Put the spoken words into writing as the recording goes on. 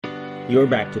You're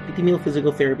back to PT Meal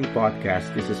Physical Therapy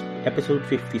Podcast. This is episode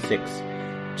 56.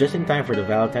 Just in time for the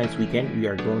Valentine's weekend, we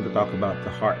are going to talk about the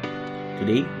heart.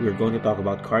 Today, we are going to talk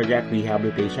about cardiac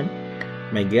rehabilitation.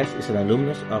 My guest is an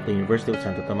alumnus of the University of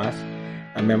Santo Tomas,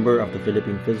 a member of the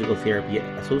Philippine Physical Therapy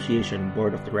Association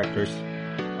Board of Directors,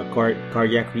 a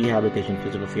cardiac rehabilitation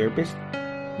physical therapist,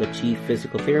 the chief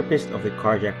physical therapist of the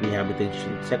cardiac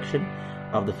rehabilitation section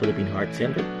of the Philippine Heart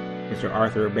Center, Mr.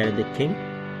 Arthur Benedict King.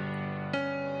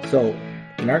 So,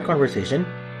 in our conversation,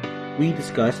 we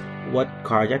discussed what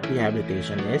cardiac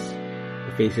rehabilitation is,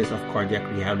 the phases of cardiac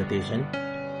rehabilitation,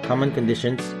 common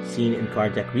conditions seen in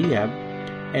cardiac rehab,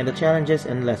 and the challenges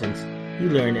and lessons he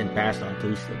learned and passed on to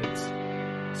his students.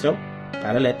 So,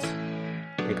 let's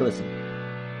take a listen.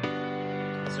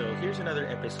 So, here's another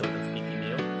episode of PT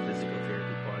Meal Physical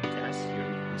Therapy Podcast, your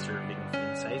weekly serving of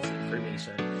insights,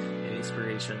 information, and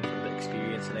inspiration from the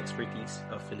experience and expertise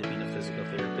of Filipino physical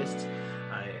therapists.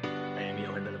 I am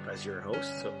Johan de la Paz, your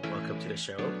host, so welcome to the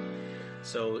show.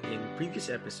 So in previous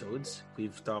episodes,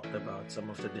 we've talked about some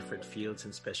of the different fields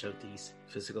and specialties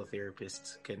physical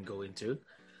therapists can go into.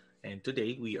 And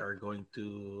today we are going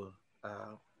to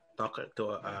talk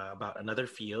about another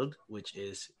field, which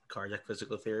is cardiac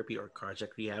physical therapy or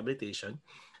cardiac rehabilitation.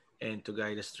 And to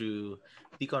guide us through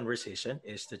the conversation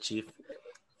is the chief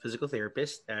physical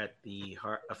therapist at the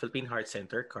Philippine Heart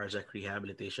Center Cardiac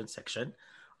Rehabilitation Section,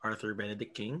 Arthur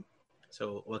Benedict King.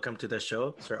 So welcome to the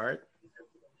show, Sir Art.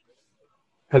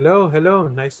 Hello.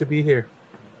 Nice to be here.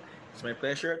 It's my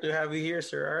pleasure to have you here,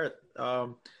 Sir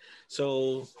Art.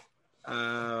 So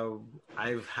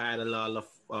I've had a lot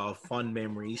of fun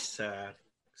memories sa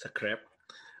CREP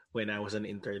when I was an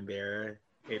intern there.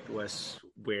 It was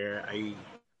where I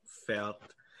felt.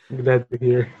 Glad to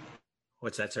hear.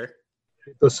 What's that, sir?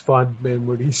 It was fond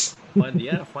memories.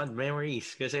 Fun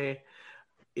memories. Kasi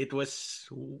it was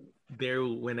there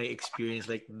when I experienced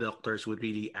like doctors would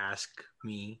really ask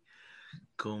me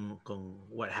kung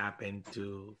what happened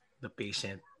to the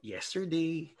patient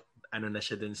yesterday, ano na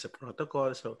siya dun sa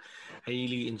protocol. So I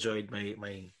really enjoyed my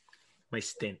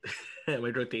stint, my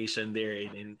rotation there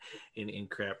in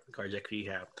cardiac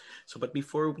rehab. So but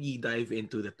before we dive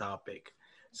into the topic,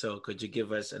 so could you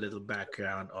give us a little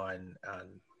background on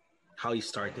how you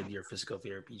started your physical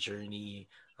therapy journey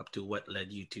up to what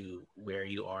led you to where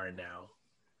you are now?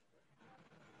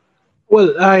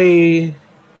 Well, I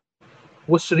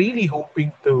was really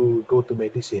hoping to go to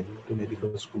medicine, to Mm-hmm.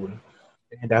 medical school.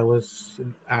 And I was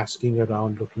asking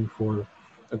around looking for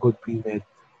a good pre-med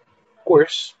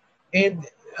course. And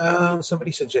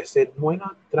somebody suggested, why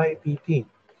not try PT?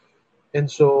 And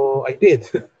so I did.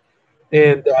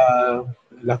 And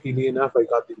luckily enough, I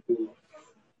got into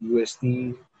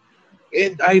UST.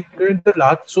 And I learned a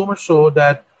lot, so much so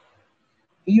that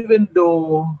even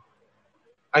though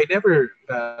I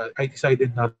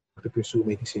decided not to pursue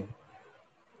medicine.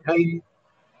 I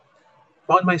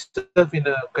found myself in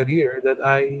a career that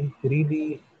I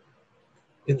really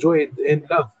enjoyed and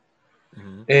loved.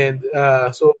 Mm-hmm. And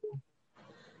so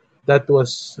that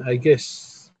was, I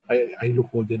guess, I look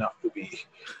old enough to be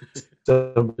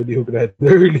somebody who graduated in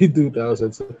the early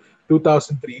 2000s. So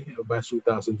 2003, batch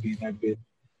 2003, and I've been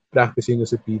practicing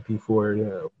as a PT for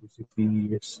over 16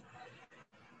 years.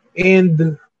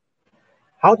 And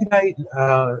how did I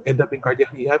end up in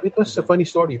cardiac rehab? It was a Mm-hmm. funny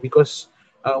story because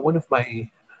one of my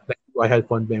like I had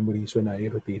fond memories when I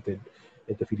rotated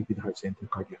at the Philippine Heart Center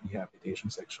Cardiac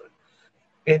Rehabilitation Section,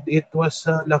 and it was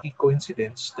a lucky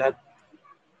coincidence that,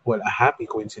 well, a happy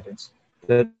coincidence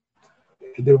that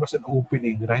there was an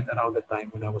opening right around the time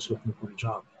when I was looking for a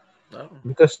job. Oh.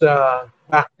 Because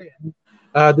back then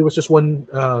there was just one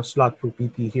slot for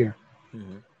PT here.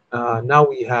 Mm-hmm. Now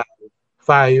we have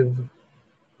five,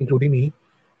 including me.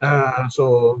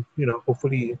 So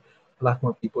hopefully, a lot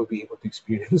more people will be able to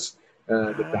experience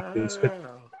the practice. But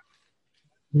Wow.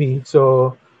 me,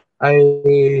 so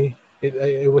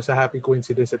it was a happy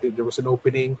coincidence that there was an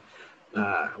opening.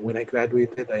 When I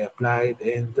graduated, I applied,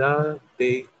 and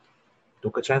they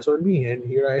took a chance on me, and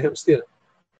here I am still.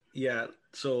 Yeah.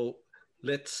 So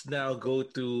let's now go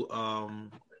to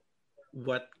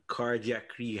what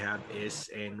cardiac rehab is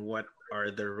and what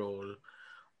are the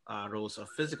roles of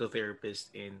physical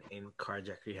therapists in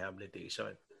cardiac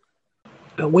rehabilitation.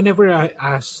 Whenever I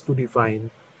ask to define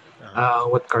Uh-huh.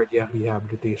 what cardiac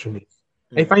rehabilitation is,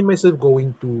 I Mm-hmm. find myself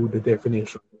going to the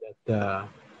definition that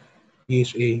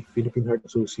PHA, Philippine Heart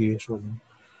Association,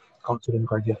 Council on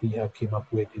Cardiac Rehab came up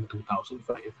with in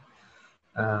 2005.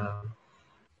 Um,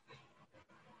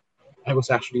 I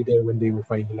was actually there when they were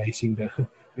finalizing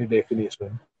the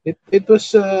definition. It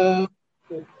was a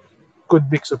good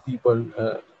mix of people,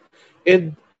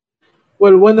 and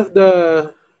well, one of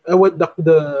the What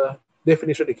the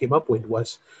definition they came up with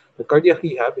was the cardiac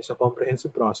rehab is a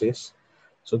comprehensive process.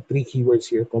 So three keywords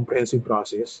here: comprehensive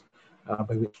process,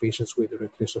 by which patients with or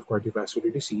at risk of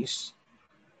cardiovascular disease,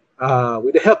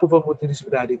 with the help of a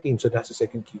multidisciplinary team. So that's the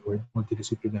second keyword: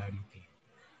 multidisciplinary team.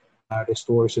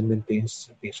 Restores and maintains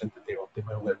the patient at their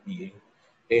optimal well-being,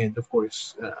 and of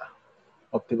course,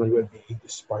 optimal well-being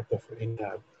is part of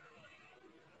rehab.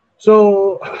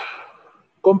 So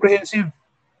comprehensive,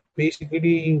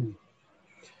 basically,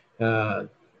 uh,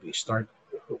 we start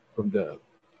from the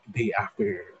day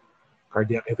after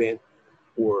cardiac event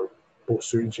or post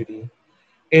surgery.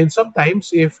 And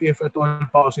sometimes, if at all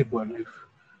possible, if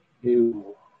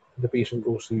you the patient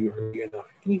goes to you early enough,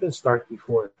 you can even start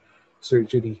before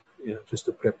surgery, just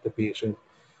to prep the patient,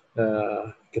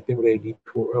 get them ready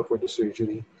for the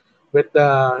surgery. But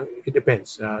it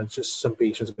depends. Just some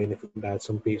patients benefit from that.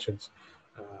 Some patients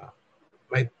uh,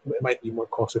 might might be more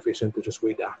cost efficient to just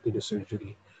wait after the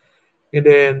surgery. And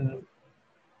then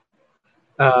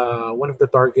one of the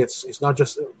targets is not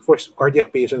just, of course,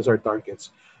 cardiac patients are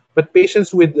targets, but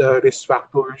patients with risk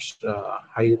factors,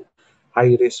 high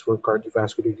risk for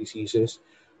cardiovascular diseases.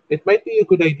 It might be a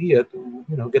good idea to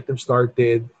get them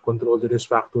started, control the risk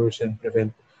factors, and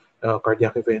prevent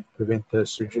cardiac event, prevent the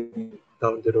surgery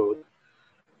down the road.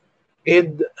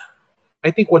 And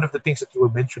I think one of the things that you were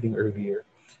mentioning earlier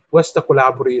was the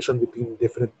collaboration between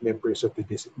different members of the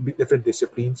different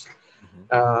disciplines.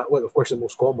 Mm-hmm. Well, of course, the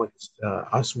most common is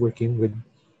us working with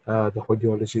the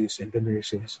cardiologists and the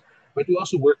nurses, but we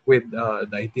also work with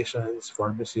dietitians,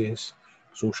 pharmacists,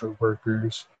 social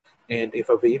workers, and if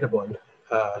available,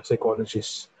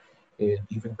 psychologists and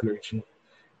even clergy.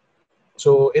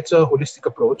 So it's a holistic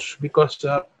approach because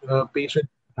a patient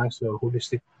has a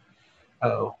holistic,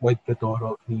 wide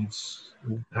plethora of needs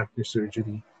after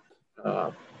surgery.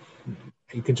 Uh,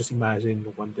 you can just imagine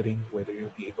wondering whether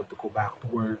you'll be able to go back to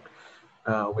work,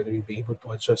 whether you'll be able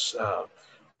to adjust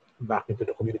back into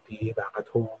the community, back at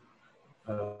home,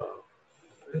 uh,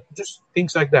 just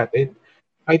things like that. And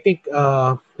I think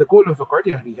the goal of a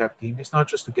cardiac rehab team is not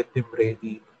just to get them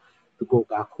ready to go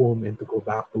back home and to go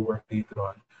back to work later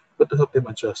on, but to help them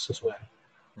adjust as well.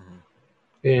 Mm-hmm.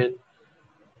 And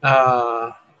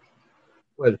uh,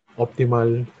 well,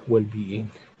 optimal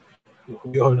well-being.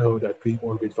 We all know that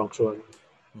pre-morbid function,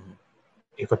 Mm-hmm.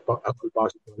 if at all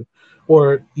possible,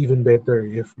 or even better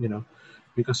if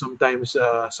because sometimes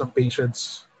some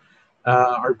patients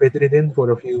are bedridden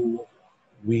for a few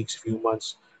weeks, few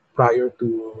months prior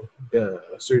to the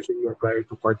surgery or prior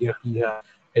to cardiac rehab,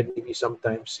 and maybe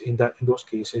sometimes in those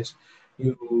cases,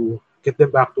 you get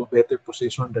them back to a better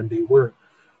position than they were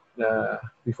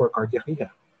before cardiac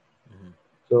rehab. Mm-hmm.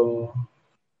 So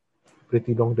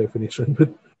pretty long definition,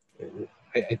 but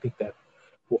I think that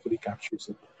hopefully captures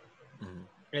it. Mm-hmm.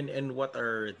 And what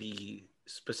are the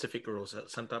specific roles?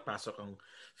 Saan papasok ang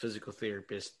physical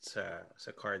therapist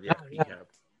sa cardiac Yeah. rehab?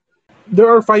 There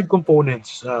are five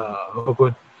components of a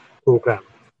good program: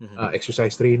 Mm-hmm.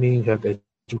 exercise training, health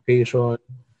education,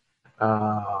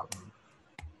 um,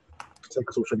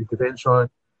 psychosocial intervention,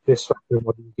 risk factor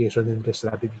modification, and risk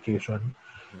stratification.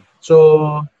 Mm-hmm.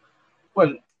 So,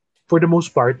 well, for the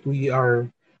most part, we are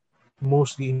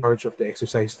mostly in charge of the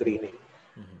exercise training.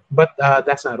 Mm-hmm. But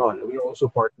that's not all. We are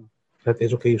also part of health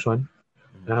education.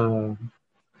 Mm-hmm. Um,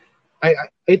 I,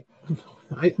 I,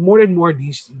 more and more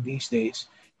these days,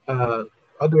 uh,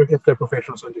 other healthcare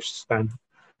professionals understand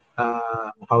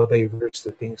how diverse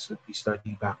the things that we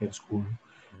study back in school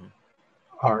Mm-hmm.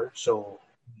 are. So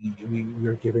we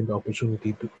are given the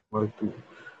opportunity to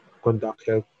conduct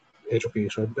health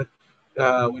education. But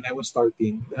when I was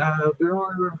starting, there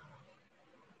are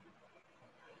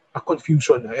a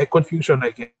confusion,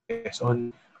 I guess,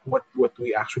 on what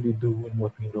we actually do and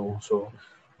what we know. So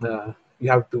you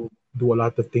have to do a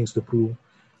lot of things to prove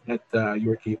that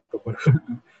you're capable,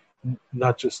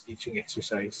 not just teaching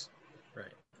exercise.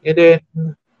 Right. And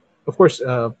then, of course,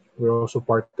 we're also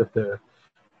part of the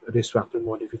risk factor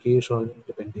modification,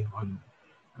 depending on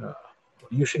uh,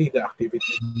 usually the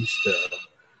activities, the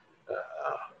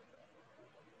uh,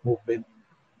 movement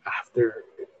after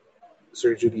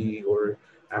surgery or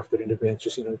after an event,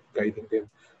 just guiding them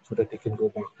so that they can go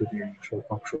back to their usual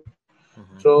function.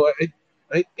 Mm-hmm. So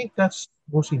I think that's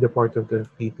mostly the part of the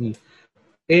PT,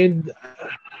 and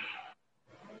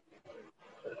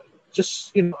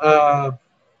just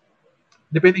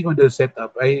depending on the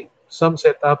setup, I some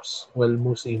setups, well,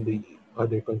 mostly in the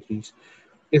other countries,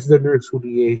 is the nurse who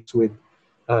liaises with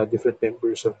different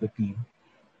members of the team.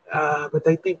 But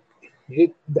I think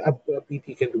a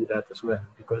PT can do that as well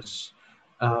because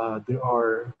there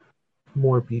are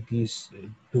more PTs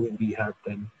doing rehab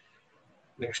than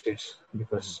nurses Mhm.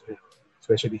 because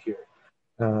especially here,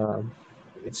 um,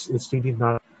 it's really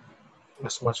not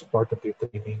as much part of their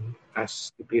training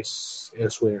as it is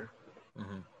elsewhere.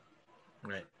 Mhm.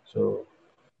 Right. So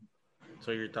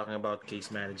So you're talking about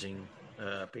case managing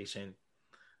patient.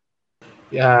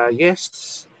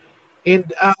 yes,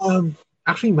 and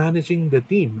actually managing the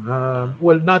team. Uh-huh.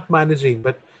 Well, not managing,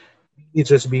 but it's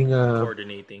just being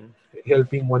Coordinating.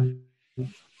 helping one.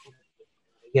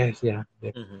 Yes, yeah.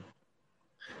 Mhm.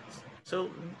 So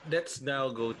let's now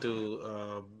go to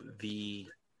the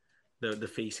the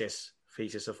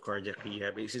phases of cardiac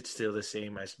rehab. Is it still the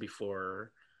same as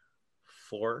before?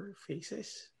 Four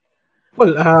phases.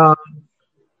 Well,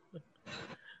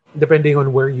 depending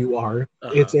on where you are,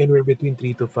 Uh it's huh. anywhere between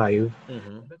 3 to 5.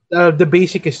 Mhm. The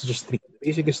basic is just three. The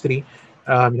basic is three.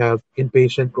 You have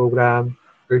inpatient program,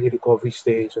 early recovery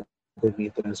stage, and then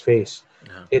maintenance phase.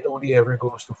 Uh It huh. only ever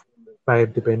goes to 4 or 5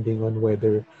 depending on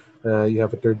whether you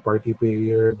have a third party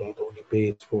payer that only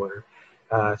pays for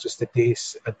just the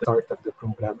days at the start of the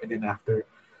program, and then after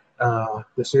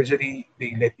the surgery,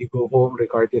 they let you go home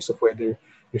regardless of whether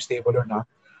you're stable or not.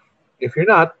 If you're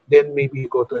not, then maybe you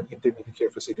go to an intermediate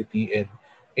care facility, and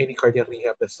any cardiac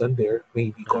rehab that's done there may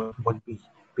be Uh huh. called 1B,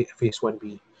 phase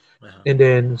 1B. Uh huh. And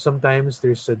then sometimes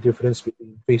there's a difference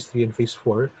between phase 3 and phase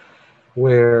 4,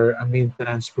 where a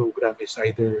maintenance program is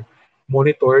either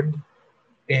monitored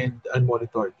and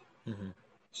unmonitored. Mhm.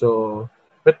 So,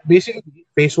 but basically,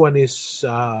 phase 1 is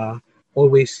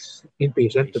always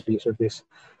inpatient. The Inpatient. patient is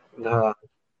uh,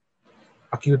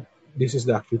 acute. This is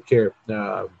the acute care.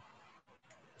 Mhm.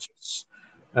 Just,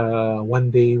 1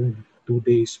 day, 2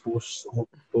 days post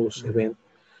Mhm. event.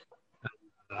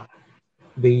 Uh,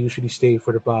 they usually stay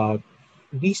for about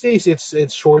these days.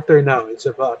 It's shorter now. It's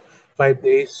about 5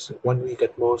 days, 1 week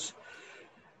at most.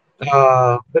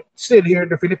 But still, here in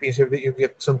the Philippines, if you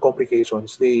get some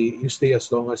complications, you stay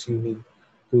as long as you need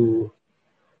Mhm. to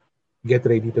get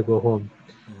ready to go home,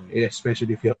 Mhm.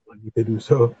 especially if you have money to do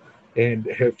so. And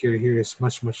healthcare here is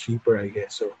much cheaper, I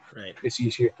guess. So Right. it's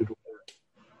easier to do.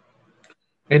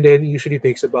 And then it usually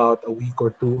takes about a week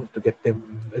or two to get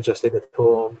them adjusted at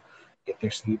home, get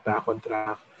their sleep back on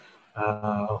track,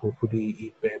 hopefully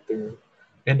eat better.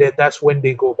 And then that's when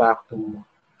they go back to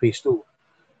phase two,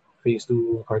 phase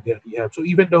two cardiac rehab. So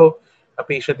even though a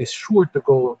patient is sure to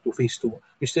go to phase two,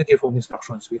 you still give home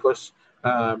instructions because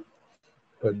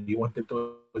well, you want them to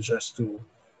adjust to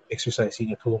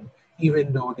exercising at home,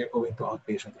 even though they're going to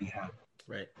outpatient rehab.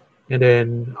 Right. And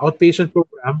then outpatient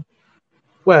program,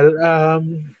 well,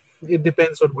 it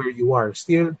depends on where you are.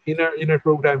 Still, in our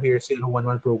program here, still a 1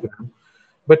 month program.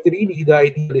 But really, the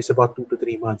ideal is about 2 to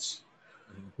 3 months.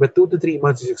 Mhm. But 2 to 3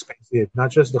 months is expensive.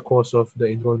 Not just the cost of the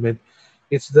enrollment,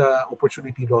 it's the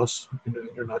opportunity loss.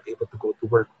 You're not able to go to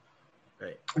work.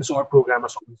 Right. And so our program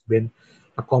has always been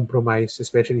a compromise,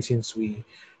 especially since we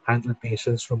handle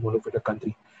patients from all over the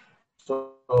country.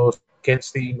 So some can't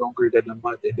stay longer than a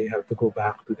month and they have to go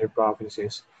back to their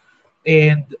provinces.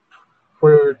 And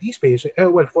for these patients,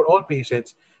 well, for all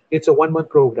patients, it's a 1 month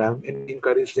program, and we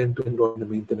encourage them to enroll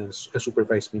in a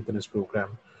supervised maintenance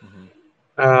program. Mhm.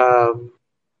 Um,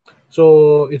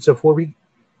 so it's a 4 week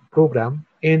program,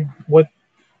 and what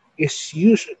is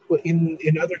usually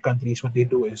in other countries, what they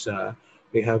do is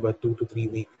they have a 2 to 3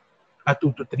 week, a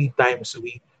 2 to 3 times a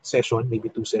week session, maybe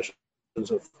 2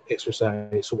 sessions of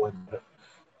exercise, one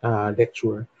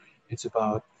lecture. It's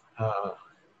about uh,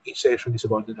 each session is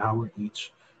about an hour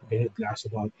each, and it Mhm. lasts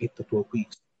about 8 to 12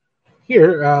 weeks.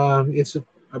 Here, it's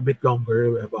a bit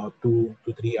longer, about 2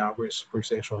 to 3 hours per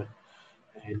session,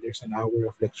 and there's an hour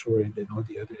of lecture and then all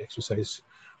the other exercise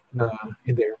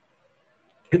in there.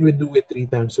 And we do it 3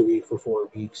 times a week for 4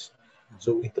 weeks. Mhm. So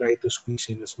we try to squeeze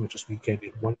in as much as we can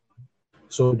in one,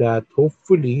 so that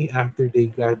hopefully after they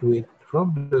graduate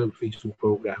from the phase two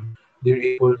program, they're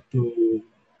able to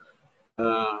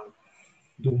uh,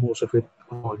 do most of it on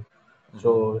their own. Mhm.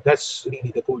 So that's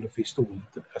really the goal of phase two.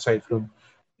 Aside from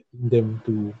them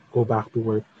to go back to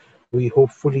work, we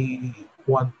hopefully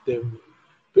want them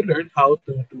to learn how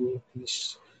to do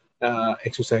these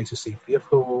exercises safely at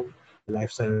home,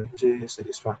 lifestyle changes,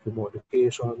 satisfactory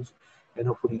modifications, and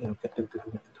hopefully get them to do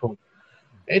it at home.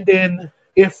 And then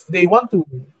if they want to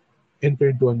enter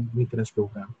into a maintenance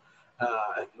program,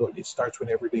 well, it starts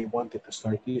whenever they want it to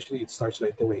start. Usually it starts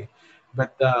right away,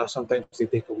 but sometimes they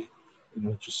take a week,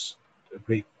 just a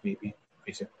break, maybe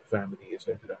visit the family,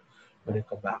 etc. When they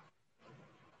come back.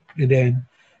 And then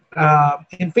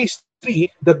in phase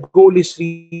three, the goal is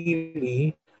really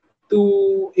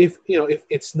to, if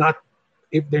it's not,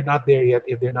 if they're not there yet,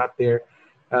 if they're not there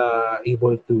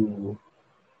able to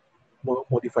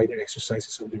modify their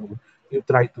exercises on their own, you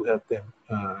try to help them.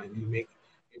 You make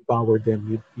empower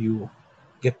them. You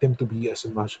get them to be as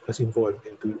much as involved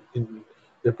in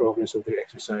the progress of their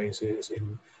exercises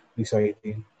and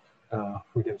deciding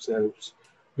for themselves.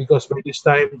 Because by this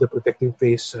time, the protective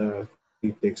phase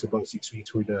typically takes about 6 weeks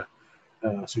for the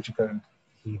surgical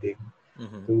healing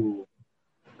Mm-hmm. to,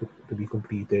 to be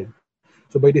completed.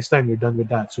 So by this time, you're done with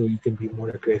that, so you can be more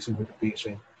aggressive with the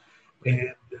patient.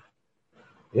 And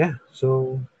yeah,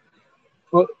 so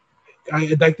well,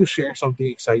 I'd like to share something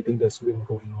exciting that's been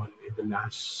going on in the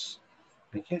last,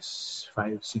 I guess,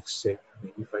 5, 6, 7,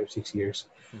 maybe 5, 6 years.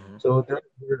 Mm-hmm. So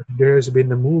there has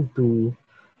been a move to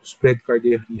spread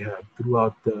cardiac rehab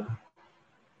throughout the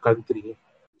country.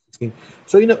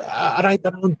 So, right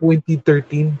around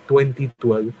 2013,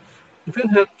 2012,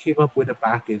 PhilHealth came up with a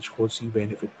package called C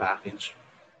Benefit Package.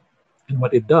 And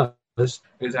what it does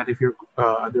is that if you're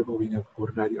undergoing a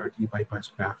coronary artery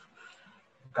bypass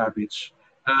cabbage,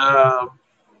 um,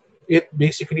 it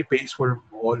basically pays for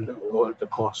all the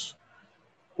costs.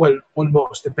 Well,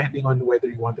 almost, depending on whether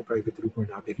you want a private room or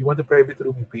not. If you want a private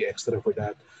room, you pay extra for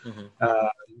that. Mm-hmm. Uh,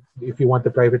 if you want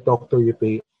a private doctor, you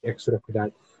pay extra for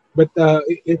that. But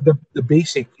the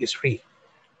basic is free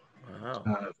Wow.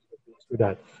 for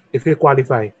that if you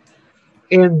qualify.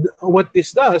 And what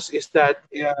this does is that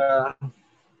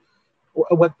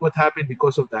what happened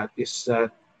because of that is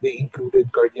that they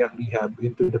included cardiac rehab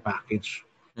into the package.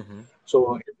 Mm-hmm.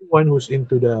 So everyone who's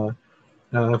into the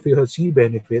PLC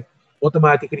benefit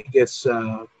automatically gets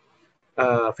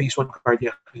phase one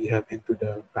cardiac rehab into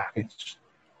the package.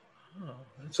 Oh,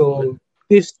 that's So good.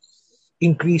 this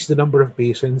increased the number of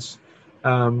patients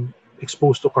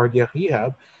exposed to cardiac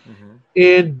rehab, Mm-hmm.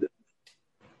 and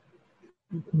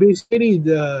basically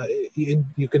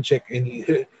you can check any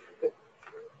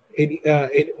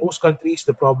in most countries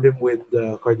the problem with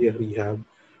cardiac rehab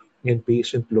and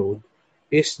patient load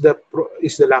is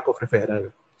the lack of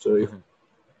referral. So if Mm-hmm.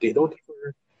 they don't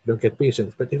refer, they don't get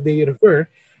patients. But if they refer,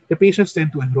 the patients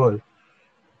tend to enroll.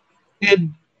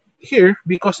 And here,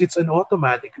 because it's an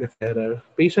automatic referral,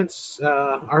 patients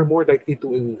are more likely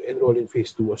to enroll in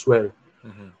phase two as well.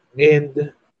 Mm-hmm.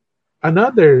 And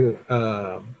another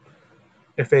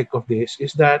effect of this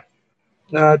is that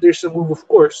there's a move, of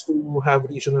course, to have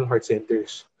regional heart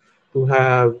centers, to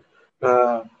have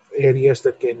uh, areas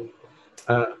that can,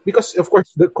 because of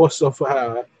course the cost of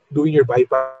doing your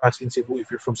bypass in Cebu,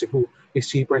 if you're from Cebu, is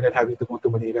cheaper than having to go to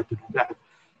Manila to do that.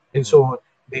 And Mm-hmm. so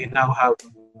they now have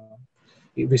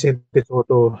Vicente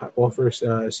Soto offers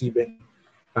CBEN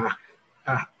uh,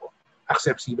 uh,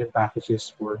 accepts CBEN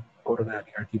packages for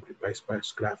coronary artery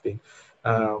bypass grafting.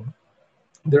 Um,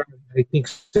 there are, I think,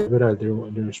 several.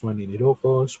 There's one in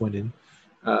Ilocos, one in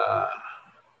uh,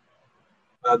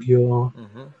 Baguio.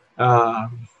 Mm-hmm.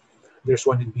 Um, there's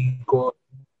one in Bicol.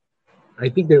 I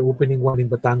think they're opening one in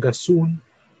Batangas soon.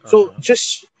 So Uh-huh.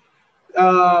 just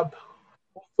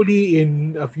hopefully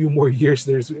in a few more years,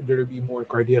 there will be more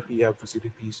cardiac rehab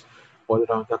facilities all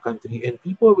around the country, and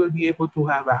people will be able to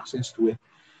have access to it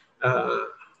uh,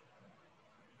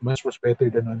 much better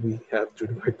than what we have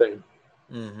during our time.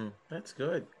 Mm-hmm. That's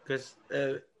good because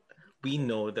we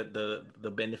know that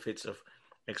the benefits of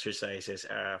exercises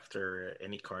after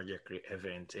any cardiac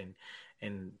event,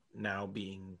 and now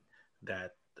being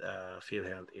that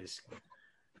PhilHealth is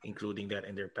including that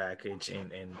in their package,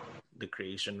 and the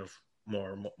creation of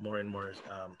more and more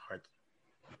heart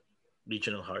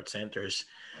regional heart centers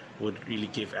would really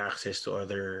give access to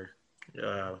other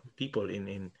people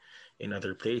in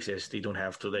other places. They don't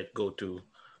have to like go to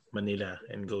Manila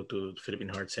and go to Philippine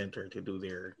Heart Center to do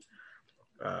their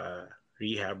uh,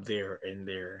 rehab there and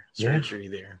their Yeah, surgery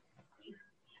there.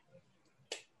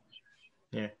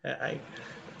 Yeah,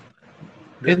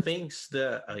 the and things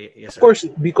the yes of sir. course,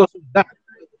 because of that,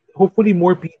 hopefully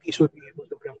more PTs will be able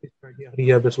to practice cardiac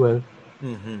rehab as well.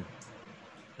 Mm-hmm.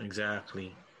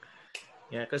 Exactly.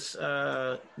 Yeah, because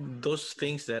those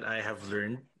things that I have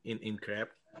learned in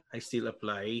CREP, I still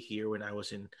apply here when I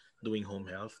was in doing home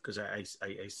health because I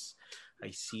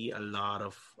see a lot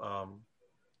of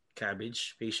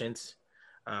cabbage patients.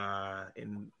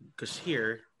 In because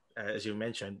here, as you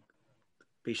mentioned,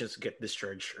 patients get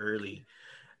discharged early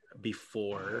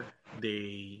before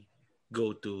they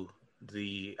go to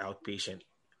the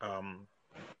um,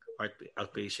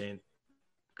 outpatient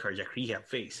cardiac rehab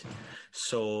phase.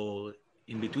 So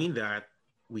in between that,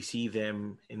 we see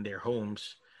them in their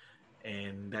homes,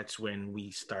 and that's when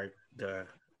we start the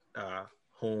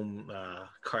home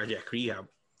cardiac rehab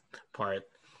part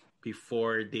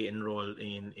before they enroll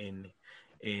in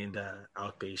the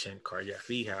outpatient cardiac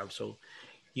rehab. So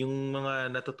yung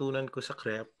mga natutunan ko sa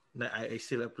CREP na I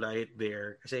still apply it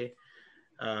there kasi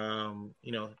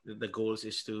the goals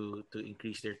is to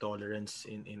increase their tolerance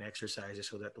in exercises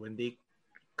so that when they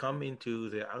come into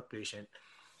the outpatient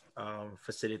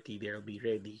facility, they'll be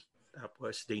ready.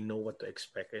 Tapos they know what to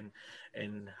expect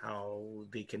and how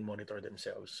they can monitor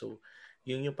themselves. So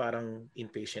yun yung parang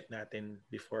inpatient natin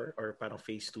before or parang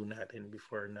phase 2 natin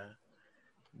before na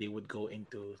they would go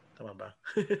into tama ba?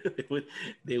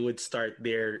 They would start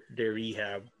their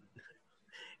rehab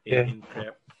Yeah. in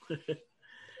prep.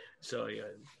 So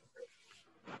yun.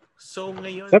 So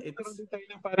ngayon Dapat meron it's din tayo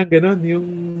ng parang gano'n,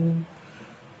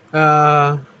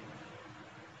 ah,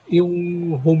 yung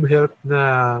home health na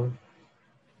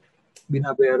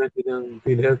binabayaran din ng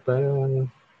PhilHealth parang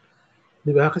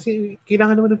 'di ba? Kasi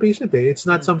kailangan naman ng patient, eh. It's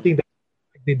not mm, something that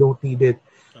they don't need it.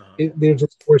 uh, They're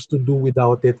just forced to do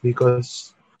without it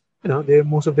because, they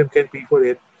most of them can't pay for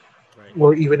it. right.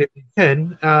 Or even if they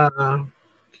can,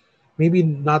 maybe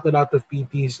not a lot of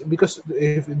PTs because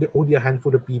if there only a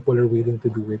handful of people are willing to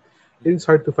do it, then it's Mm-hmm.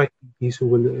 hard to find PTs who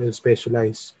will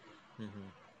specialize. Mm-hmm.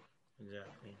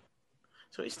 Exactly.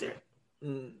 So is there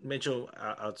medyo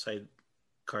outside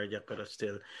cardiac pero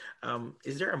still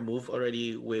is there a move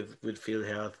already with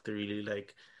PhilHealth to really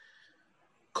like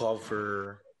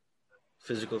cover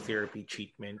physical therapy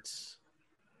treatments?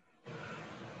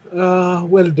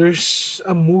 Well, there's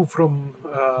a move from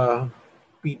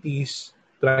PTs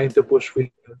trying to push for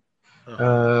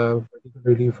Uh-huh.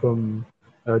 particularly from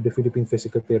the Philippine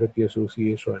Physical Therapy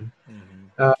Association. Mm-hmm.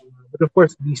 Uh, but of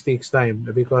course, these takes time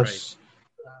Right. because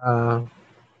uh,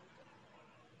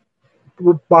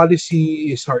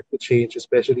 policy is hard to change,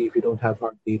 especially if you don't have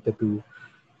hard data to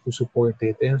support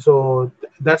it. And so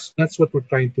that's what we're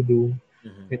trying to do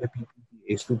Mm-hmm. in the PPT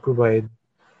is to provide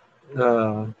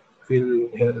uh, field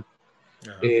health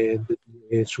Uh-huh. and the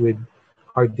DH with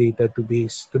hard data to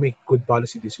make good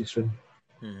policy decision.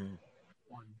 Mm-hmm.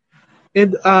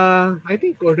 And I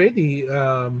think already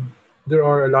there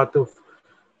are a lot of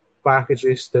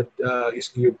packages that is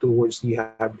geared towards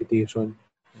rehabilitation.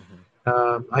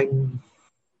 Mm-hmm.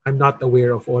 I'm not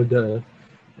aware of all the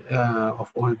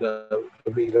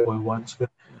available ones, but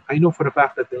I know for a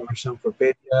fact that there are some for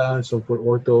pedia, some for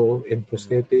ortho and Mm-hmm.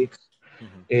 prosthetics,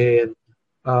 Mm-hmm. and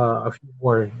a few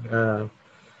more.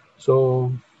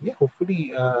 So yeah,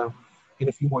 hopefully in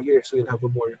a few more years we'll have a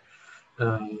more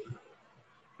uh,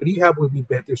 rehab will be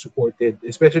better supported,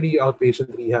 especially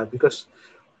outpatient rehab, because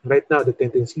right now the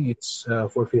tendency is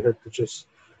for PhilHealth to just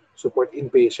support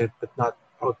inpatient but not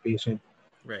outpatient.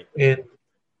 Right. And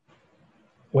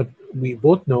what we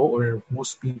both know, or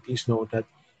most PTs know, that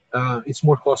it's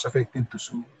more cost effective to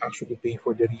actually pay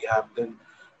for the rehab than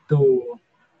to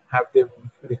have them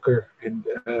recur and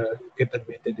get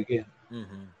admitted again.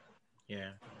 Mm-hmm.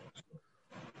 Yeah.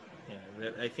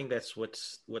 Yeah. I think that's what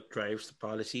drives the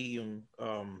policy, yung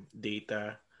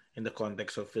data in the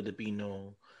context of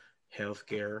Filipino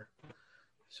healthcare.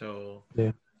 So,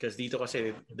 Yeah. because dito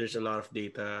kasi there's a lot of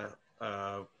data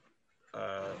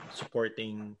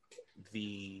supporting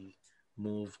the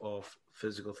move of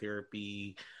physical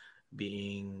therapy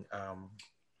being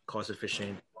cost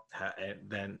efficient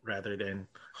than rather than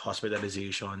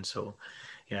hospitalization. So,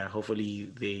 yeah, hopefully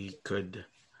they could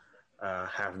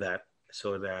have that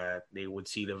so that they would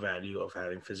see the value of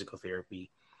having physical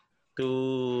therapy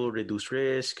to reduce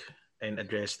risk and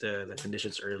address the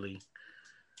conditions early.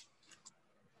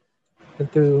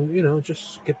 And to,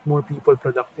 just get more people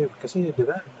productive. Kasi, di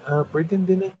ba, burden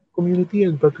din ng community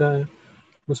yun pagka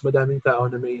mas madaming tao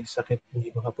na may sakit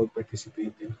hindi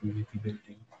makapag-participate in community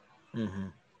building. Mm-hmm.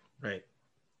 Right.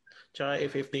 Tsaka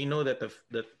if they know that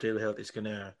that telehealth is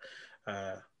gonna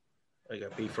uh, like,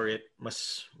 pay for it,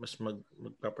 mas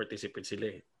magpa-participate sila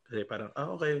eh. Kasi parang,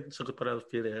 okay, sagot para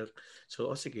telehealth.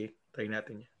 So, sige, try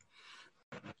natin.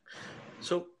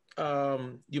 So,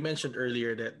 you mentioned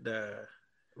earlier that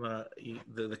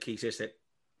the cases that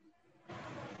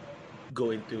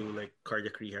go into like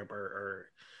cardiac rehab are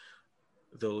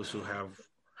those who have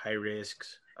high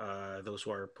risks, those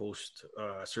who are post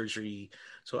surgery.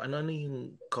 So, ano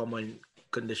yung common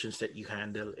conditions that you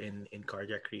handle in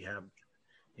cardiac rehab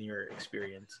in your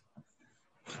experience?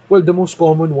 Well, the most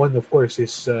common one, of course,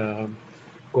 is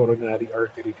coronary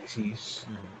artery disease.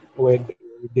 Mm-hmm. When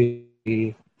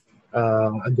they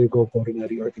undergo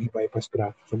coronary artery bypass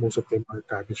graft, so most of them are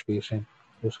CABG patient,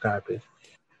 post CABG,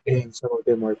 and some of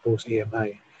them are post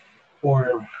AMI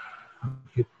or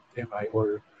acute MI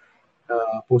or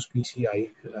post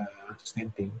PCI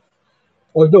stenting.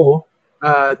 Although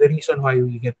the reason why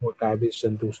we get more CABG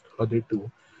than those other two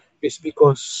is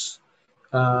because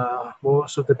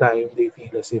most of the time they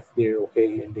feel as if they're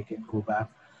okay and they can go back.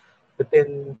 But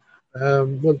then,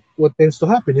 what tends to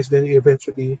happen is then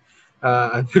eventually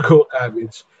undergo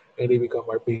CABG, and they become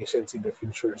our patients in the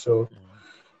future. So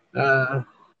Mm. uh,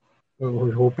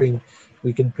 we're hoping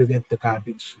we can prevent the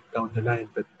CABG down the line,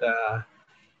 but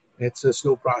it's a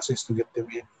slow process to get them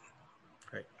in.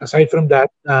 Right. Aside from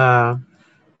that,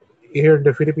 here in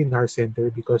the Philippine Heart Center,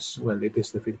 because well, it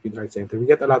is the Philippine Heart Center, we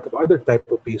get a lot of other type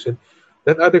of patient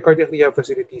that other cardiac rehab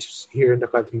facilities here in the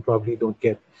country probably don't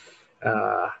get.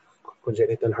 Uh,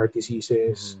 Congenital heart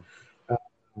diseases,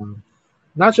 Mm-hmm. um,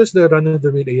 not just the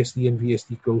run-of-the-mill ASD and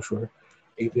VSD closure,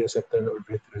 atrial septal or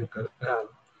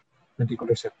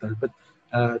ventricular septal, but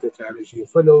tetralogy of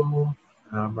Fallot,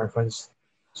 Marfan's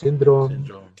syndrome,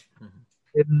 Syndrome. Mm-hmm.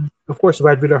 and of course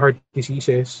valvular heart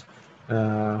diseases,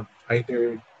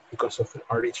 either because of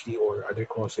RHD or other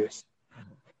causes.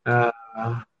 Uh,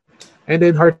 and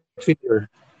then heart failure.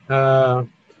 Uh,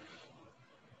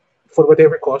 for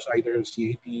whatever cause, either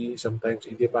CAT, sometimes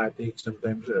idiopathic,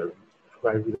 sometimes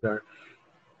valvular.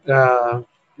 Uh,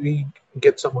 we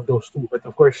get some of those too, but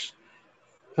of course,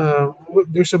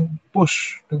 there's a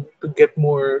push to get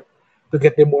more, to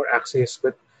get them more access.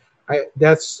 But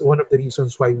that's one of the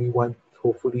reasons why we want,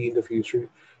 hopefully in the future,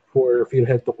 for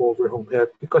PhilHealth to cover home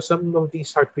health, because some of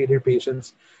these heart failure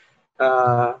patients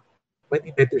might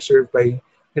be better served by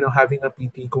having a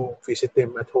PT go visit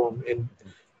them at home and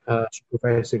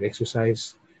supervise their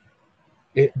exercise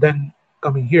than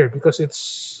coming here, because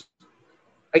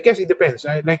I guess it depends.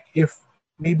 Like if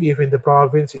maybe if in the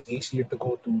province it's easier to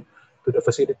go to the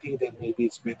facility, then maybe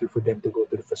it's better for them to go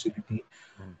to the facility.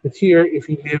 Mm-hmm. But here, if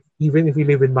you live, even if you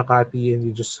live in Makati and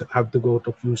you just have to go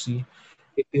to QC,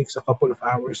 it takes a couple of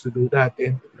hours to do that,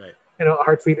 and Right. a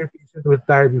heart failure patient will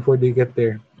tire before they get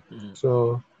there. Mm-hmm.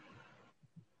 So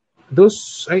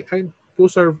those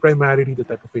are primarily the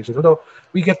type of patients. Although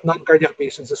we get non-cardiac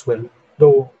patients as well.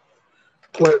 Though,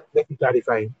 well, let me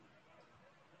clarify.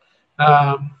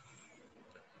 Um,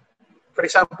 for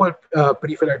example,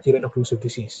 peripheral arterial occlusive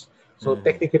disease. So Mm-hmm.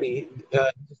 technically, this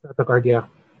is not a cardiac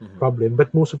Mm-hmm. problem,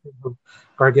 but most of them have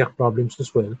cardiac problems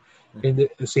as well, and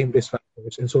the same risk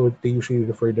factors. And so they usually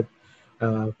refer the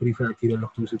peripheral arterial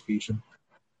occlusive patient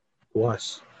to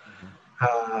us. Mm-hmm.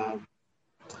 Um,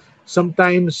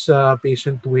 Sometimes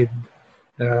patient with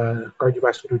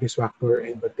cardiovascular risk factor,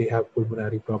 and but they have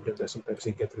pulmonary problems, that sometimes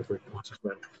they get referred to us as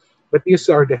well. But these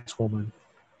are less common.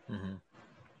 Mm-hmm.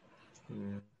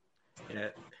 Mm-hmm.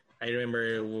 Yeah, I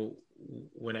remember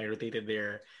when I rotated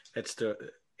there. That's the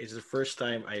it's the first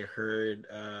time I heard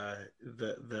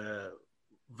the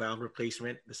valve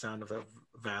replacement, the sound of a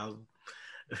valve,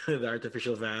 the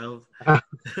artificial valve.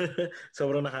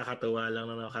 Sobrang nakakatawa lang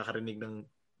na nakakarinig ng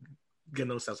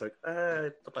ganong sounds like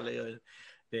ito pala yun.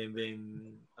 Then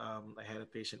I had a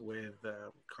patient with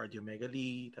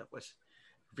cardiomegaly that was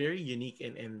very unique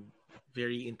and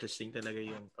very interesting talaga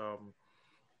yung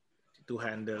to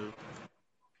handle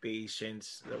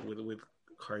patients with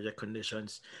cardiac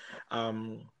conditions.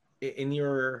 Um, in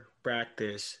your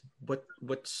practice,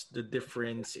 what's the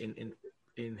difference in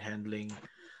handling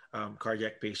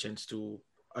cardiac patients to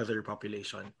other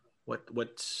population?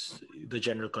 What's the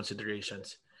general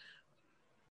considerations?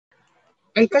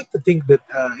 I like to think that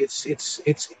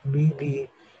it's really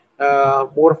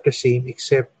more of the same,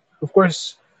 except of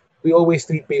course we always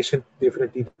treat patient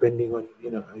differently depending on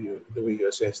the way you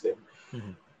assess them.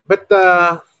 Mm-hmm. But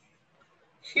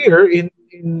here in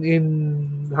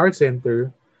heart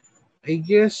center, I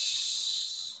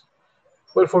guess,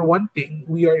 well, for one thing,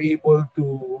 we are able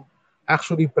to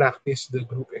actually practice the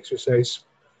group exercise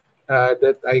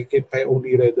that I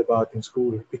only read about in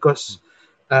school, because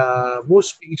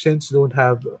most patients don't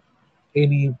have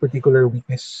any particular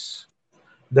weakness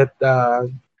that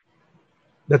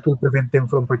that will prevent them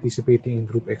from participating in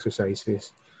group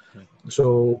exercises. Right.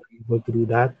 So we're able to do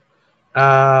that.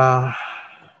 Uh,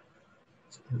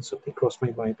 Something crossed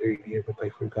my mind earlier, but I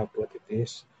forgot what it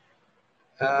is.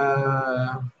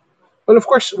 Uh, well, of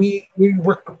course, we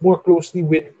work more closely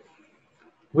with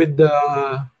the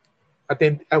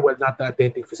well, not the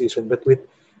attending physician, but with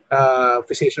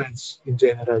physicians in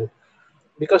general.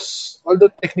 Because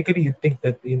although technically you think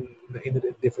that in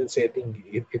a different setting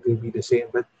it will be the same,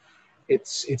 but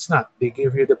it's not. They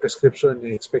give you the prescription,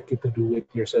 they expect you to do it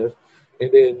yourself, and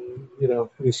then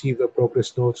receive a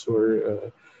progress notes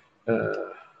or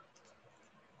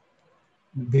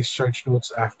discharge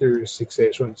notes after 6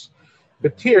 sessions.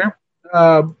 But Mm-hmm. here,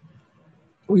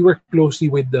 we work closely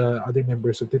with the other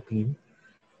members of the team.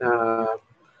 Uh,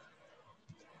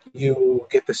 you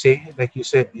get to say, like you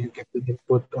said, you get the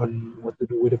input on what to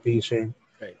do with the patient,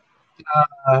 Right.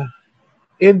 uh,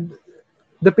 and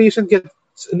the patient gets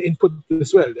an input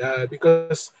as well,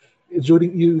 because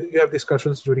during you have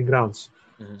discussions during rounds.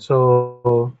 Mm-hmm.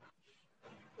 So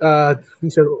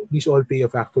these all play a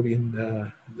factor in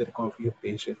the recovery of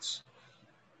patients.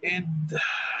 And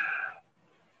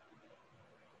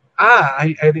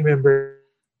I remember one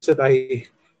of the things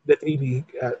that really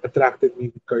attracted me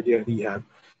with cardiac rehab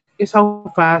is how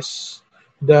fast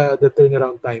the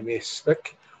turnaround time is.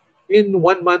 Like in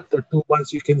 1 month or 2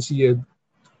 months, you can see a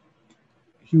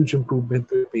huge improvement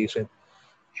to the patient.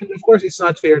 And of course, it's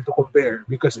not fair to compare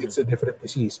because Mm-hmm. it's a different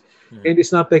disease, Mm-hmm. and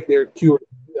it's not like they're cured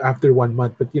after 1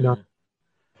 month. But Mm-hmm.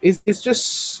 it's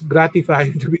just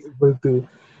gratifying to be able to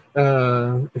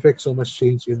effect so much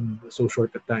change in so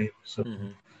short a time. So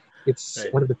Mm-hmm. it's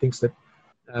Right. one of the things that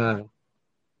uh,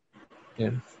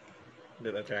 yeah.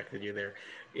 That attracted you there.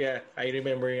 Yeah, I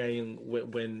remember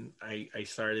when I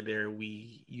started there,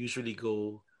 we usually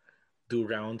go do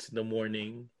rounds in the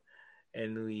morning,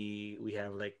 and we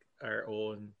have like our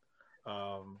own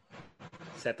um,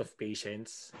 set of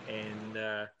patients, and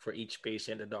for each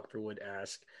patient, the doctor would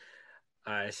ask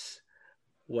us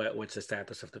what's the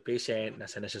status of the patient,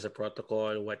 nasa na siya sa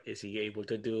protocol, what is he able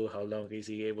to do, how long is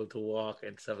he able to walk,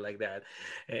 and stuff like that.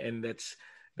 And that's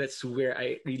where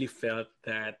I really felt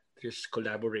that there's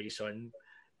collaboration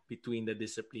between the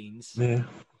disciplines. Yeah.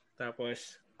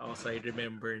 Tapos also I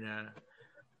remember na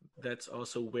that's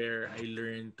also where I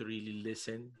learned to really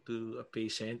listen to a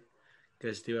patient,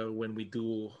 because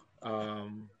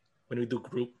um when we do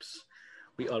groups,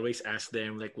 we always ask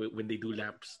them, like when they do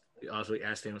laps, we also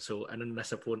ask them, so ano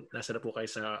nasa na po kayo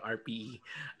sa RPE,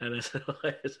 ano nasa na po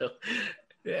kayo, so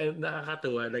and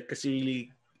nakakatawa, like kasi really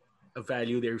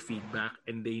value their feedback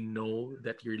and they know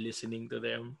that you're listening to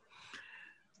them.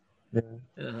 Yeah.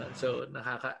 So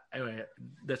anyway,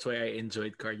 that's why I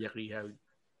enjoyed cardiac rehab,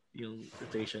 yung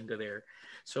rotation ko there.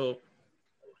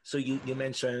 So you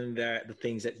mentioned that the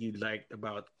things that you liked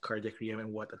about cardiac rehab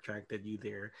and what attracted you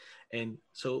there, and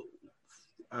so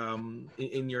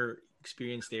in your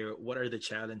experience there, what are the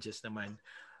challenges naman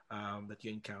that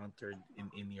you encountered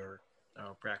in your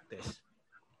practice?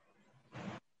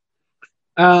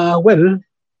 Well,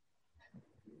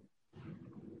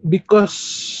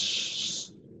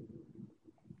 because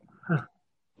huh,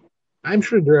 I'm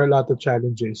sure there are a lot of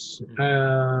challenges. Mm-hmm.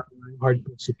 Hard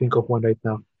to think of one right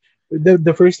now.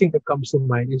 The first thing that comes to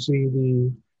mind is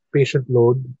really patient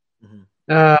load. Mm-hmm.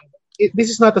 Uh, this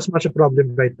is not as much a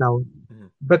problem right now, Mm-hmm.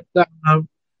 but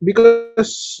because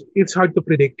it's hard to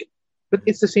predict. But it's the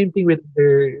Mm-hmm. same thing with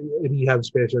their rehab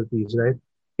specialties, right?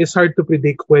 It's hard to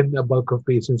predict when a bulk of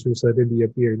patients will suddenly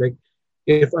appear. Like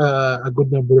if a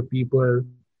good number of people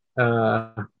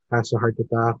has a heart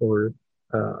attack or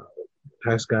uh,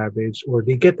 has cabbage or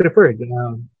they get referred,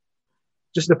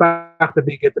 just the fact that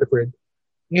they get referred,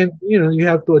 and you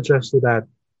have to adjust to that.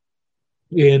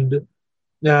 And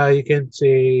you can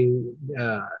say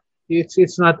uh,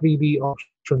 it's not really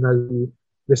optional to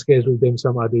reschedule them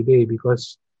some other day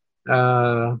because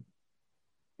uh,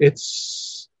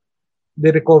 it's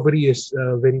the recovery is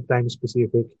very time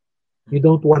specific. You Mm-hmm.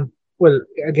 don't want, well,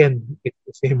 again, it's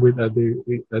the same with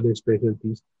other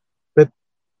specialties, but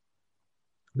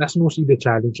that's mostly the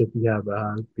challenge that we have.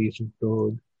 Patient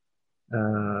load.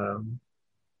 Um,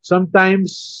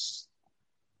 Sometimes,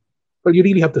 well, you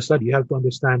really have to study. You have to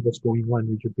understand what's going on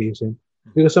with your patient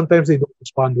Mm-hmm. because sometimes they don't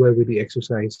respond well with the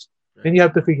exercise, and Right. you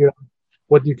have to figure out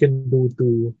what you can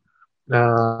do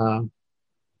uh,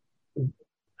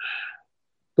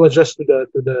 to adjust to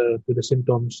the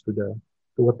symptoms to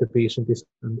what the patient is.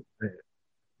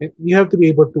 And you have to be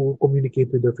able to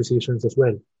communicate with the physicians as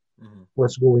well Mm-hmm.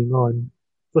 what's going on.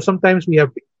 So sometimes we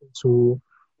have patients who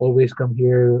always come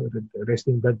here, the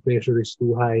resting blood pressure is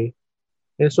too high.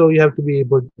 And so you have to be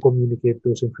able to communicate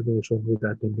those information with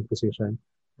the attending physician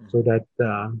so Mm-hmm. that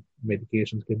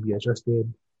medications can be adjusted.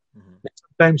 Mm-hmm.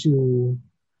 Sometimes you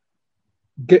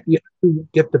have to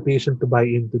get the patient to buy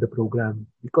into the program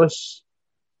because,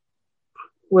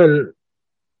 well,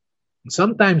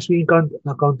 sometimes we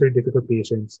encounter difficult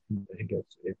patients. I guess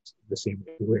it's the same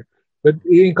everywhere. But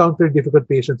you encounter difficult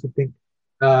patients who think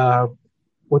uh,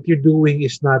 what you're doing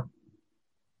is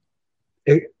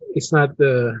it's not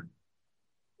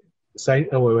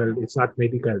well, it's not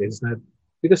medical. It's not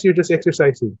because you're just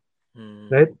exercising,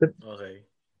 Mm-hmm. right? But Okay.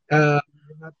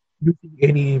 you're not using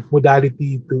any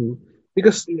modality to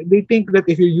because they think that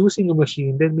if you're using a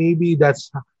machine, then maybe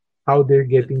that's how they're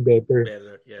That getting better.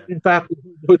 better, yeah. In fact,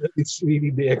 we know that it's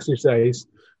really the exercise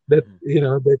that Mm-hmm.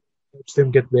 that helps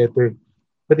them get better.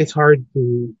 But it's hard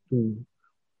to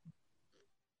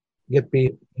get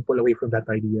people away from that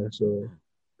idea. So Mm-hmm.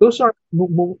 those are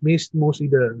mostly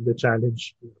the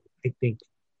challenge. I think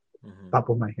Mm-hmm. top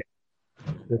of my head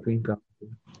Mm-hmm. that we encounter.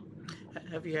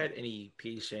 Have you had any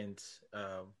patients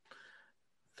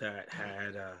that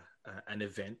had an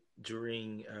event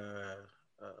during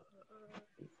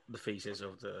the phases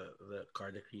of the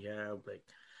cardiac rehab, like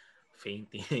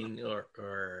fainting or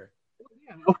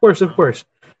Yeah, of course, of no? course.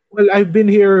 Well, I've been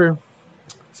here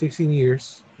 16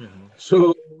 years, Mm-hmm.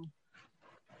 so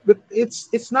but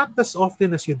it's not as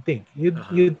often as you'd think.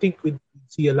 Uh-huh. You'd think we'd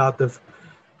see a lot of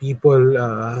people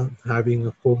having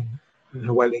a cold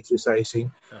while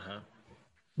exercising. Uh-huh.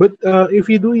 But if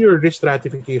you do your risk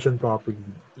stratification properly,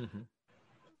 Mm-hmm.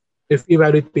 if you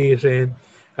evaluate patient,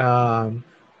 um,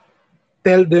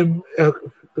 tell them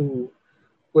to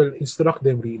well instruct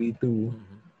them really to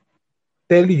Mm-hmm.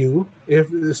 tell you if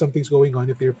something's going on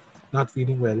if they're not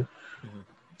feeling well, Mm-hmm.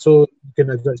 so you can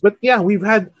advise. But yeah, we've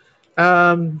had,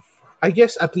 um, I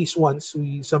guess at least once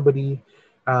we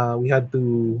had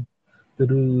to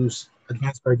do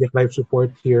advanced cardiac life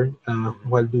support here Mm-hmm.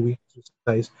 while doing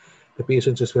exercise. The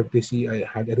patient just felt dizzy. I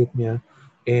had arrhythmia,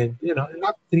 and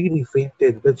not really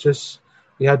fainted, but just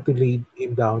we had to lay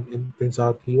him down, and turns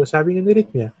out he was having an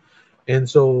arrhythmia, and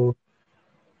so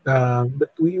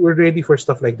but we were ready for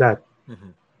stuff like that.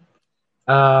 Mm-hmm.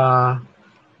 Uh,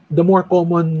 the more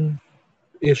common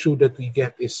issue that we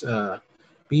get is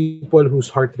people whose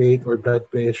heart rate or blood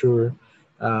pressure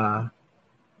uh,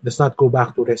 does not go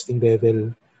back to resting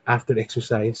level after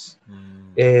exercise.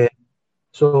 Mm-hmm. And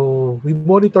so we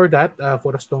monitor that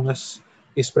for as long as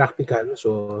is practical.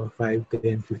 So 5,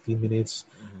 10, 15 minutes,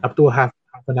 Mm-hmm. up to half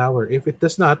an hour. If it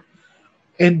does not,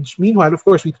 and meanwhile, of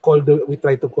course, we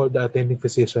try to call the attending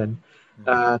physician,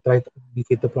 Mm-hmm. try to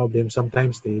indicate the problem.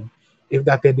 Sometimes if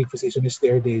the attending physician is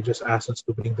there, they just ask us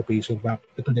to bring the patient back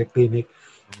to their clinic,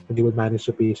 and they will manage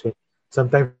the patient.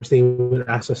 Sometimes they will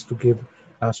ask us to give certain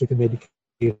medications,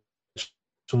 and we do that.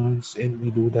 Of course,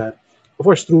 through our doctors, because we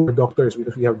have doctors here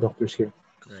with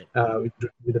the Right. program.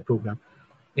 And then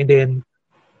if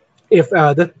that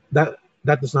does not work,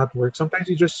 sometimes you just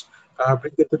bring them to the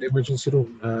emergency room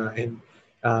and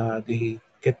they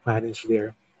get managed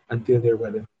there until Mm-hmm. they're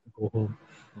well enough to go home.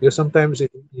 Because Mm-hmm. sometimes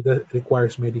it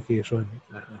requires medication.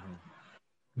 Mm-hmm.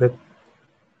 But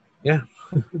yeah,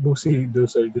 mostly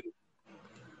those are the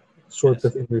sort Yes.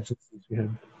 of emergencies we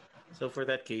have. So for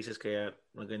that cases, kaya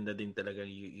maganda din talaga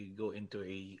you go into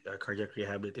a cardiac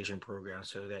rehabilitation program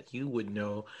so that you would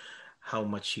know how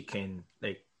much you can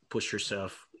like push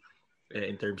yourself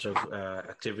in terms of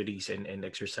activities and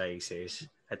exercises.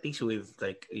 At least with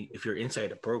like if you're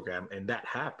inside a program and that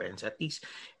happens, at least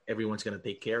everyone's gonna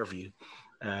take care of you.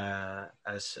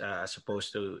 As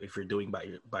opposed to if you're doing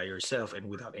by yourself and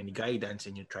without any guidance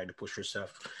and you try to push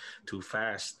yourself too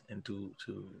fast and too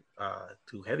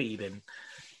heavy, then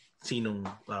sinong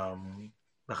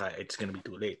baka it's gonna be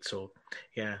too late. So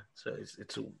yeah, so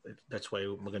that's why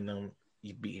magandang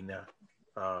you be in a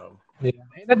Yeah.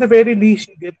 And at the very least,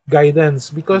 you get guidance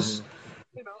because mhm,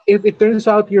 if it turns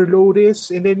out you're low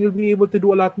risk, and then you'll be able to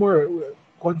do a lot more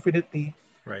confidently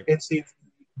right. and safe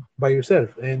by yourself,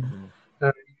 and Mm-hmm.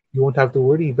 uh, you won't have to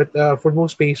worry. But for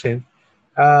most patients,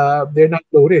 they're not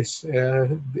low risk.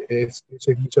 It's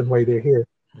a reason why they're here.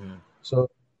 Mm-hmm. So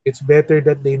it's better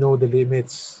that they know the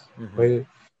limits. Mm-hmm. Well,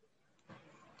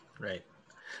 Right.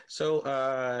 So,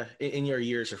 in your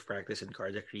years of practice in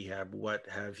cardiac rehab, what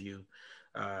have you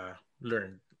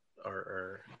learned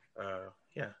or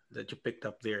yeah, that you picked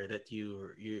up there that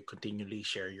you continually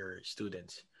share your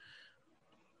students?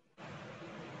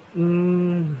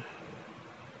 mm,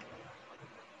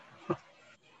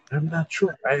 I'm not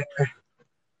sure.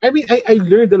 I mean, I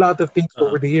learned a lot of things Uh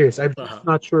over huh. the years. I'm Uh just huh.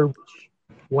 not sure which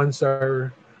ones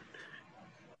are.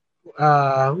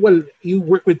 Well, you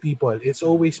work with people. It's Mm-hmm.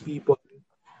 always people.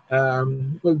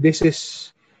 Well, this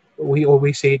is we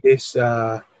always say this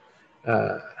uh,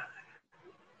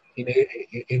 in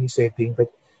any setting,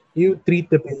 but you treat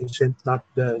the patient, not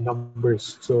the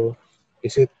numbers. So,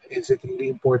 is it really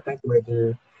important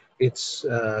whether it's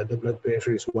the blood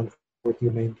pressure is 140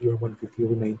 or 90 or 150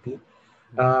 over 90?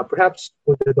 Mm-hmm. Perhaps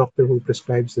for the doctor who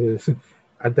prescribes the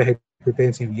antihypertensive,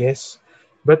 yes.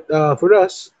 But for us,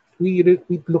 we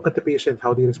look at the patient,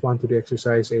 how they respond to the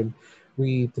exercise, and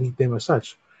we treat them as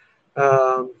such.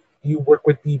 Um, you work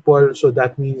with people, so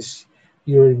that means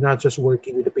you're not just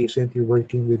working with the patient, you're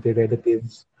working with the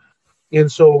relatives.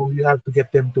 And so you have to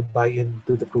get them to buy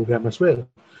into the program as well.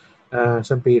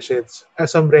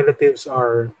 Some relatives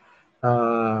are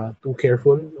too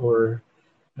careful, or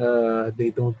they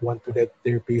don't want to let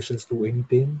their patients do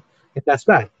anything, and that's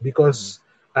bad Mm-hmm. because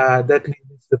that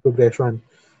limits the progression.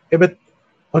 But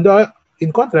on the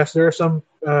in contrast, there are some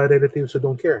relatives who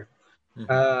don't care. Mm-hmm.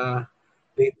 Uh,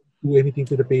 they don't do anything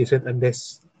to the patient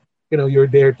unless you're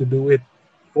there to do it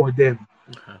for them,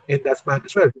 Uh-huh. and that's bad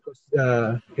as well because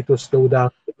it will slow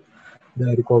down.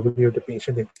 the recovery of the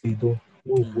patient if they don't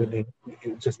move Mm-hmm.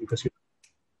 when just because you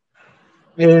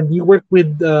and you work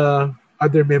with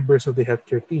other members of the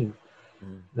healthcare team.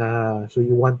 Mm-hmm. So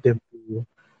you want them to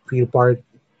feel part.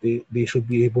 They should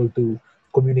be able to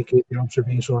communicate their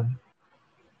observation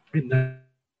and not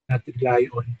rely on just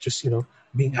being asked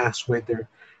whether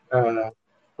uh, what's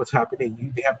happening. They have to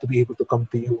be able to come to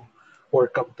you or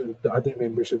come to the other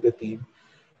members of the team,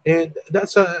 and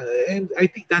and I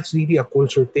think that's really a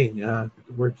culture thing.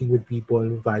 Working with people,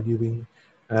 valuing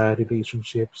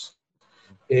relationships,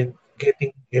 and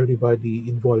getting everybody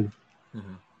involved.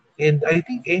 Mm-hmm. And I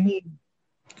think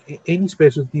any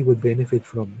specialty would benefit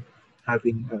from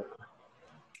having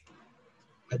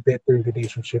a better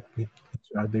relationship with each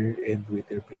other and with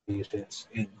their patients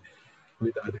and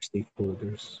with other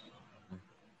stakeholders. Mm-hmm.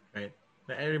 Right.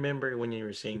 I remember when you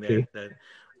were saying Okay. that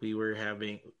we were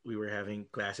having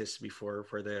classes before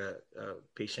for the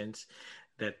patients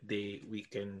that we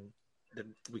can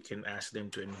ask them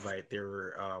to invite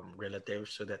their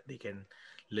relatives so that they can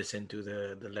listen to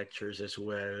the lectures as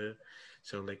well.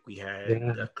 So like we had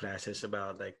Yeah. classes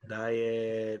about like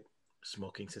diet,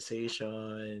 smoking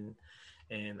cessation,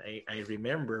 and I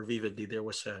remember vividly there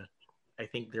was a I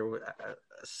think there was a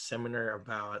seminar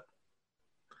about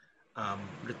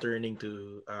returning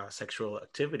to sexual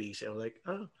activities. And I'm like,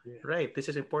 oh, Yeah. right, this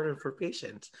is important for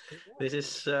patients. This is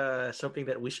something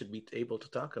that we should be able to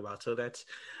talk about. So that's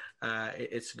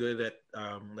it's good that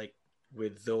like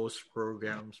with those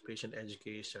programs, patient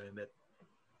education, that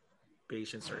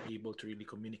patients are able to really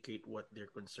communicate what their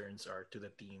concerns are to the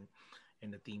team,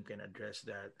 and the team can address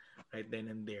that right then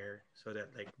and there, so that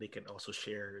like they can also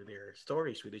share their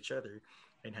stories with each other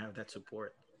and have that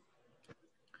support.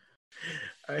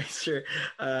 All right, sure.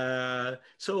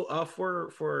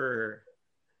 For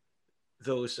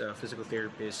those physical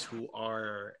therapists who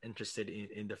are interested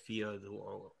in the field,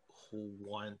 who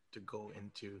want to go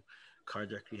into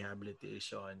cardiac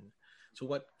rehabilitation, so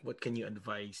what can you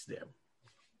advise them?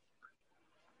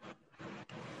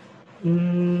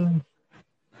 Mm,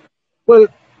 well,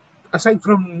 aside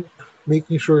from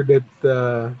making sure that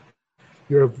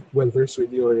you're well versed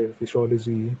with your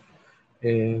physiology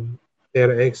and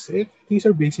TerraX, these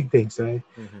are basic things.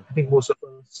 Mm-hmm. I think most of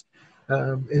us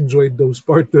enjoyed those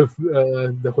part of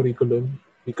the curriculum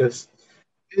because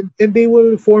and they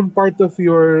will form part of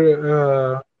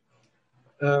your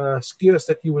skills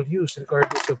that you will use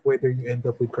regardless of whether you end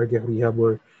up with cardiac rehab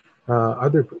or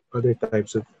other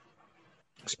types of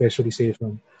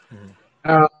specialization.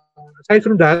 Mm-hmm. Aside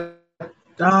from that,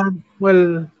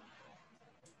 well,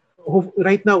 right now we don't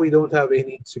have any certification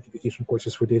courses for this.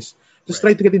 Just try to Right. get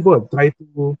involved. Try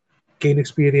to gain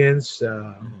experience.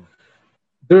 Mm-hmm.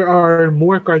 There are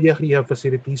more cardiac rehab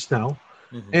facilities now,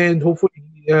 Mm-hmm. and hopefully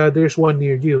there's one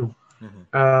near you. Mm-hmm.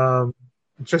 Um,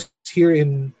 just here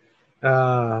in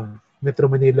Metro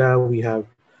Manila, we have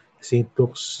St.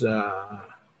 Luke's,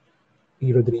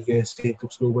 E. Rodriguez, St.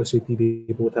 Luke's Global City. They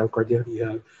both have cardiac rehab.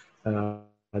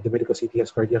 The Medical City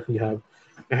has cardiac rehab.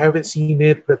 I haven't seen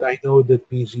it, but I know that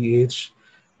PGH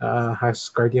has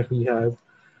cardiac rehab,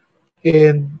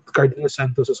 and Cardinal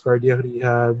Santos has cardiac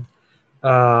rehab.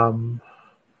 Um,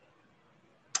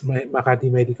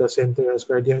 Makati Medical Center has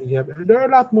cardiac rehab. And there are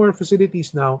a lot more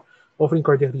facilities now offering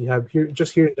cardiac rehab here,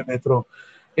 just here in the metro,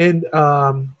 and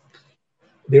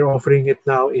they're offering it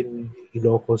now in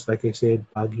Ilocos, like I said,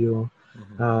 Baguio.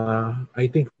 Mm-hmm. I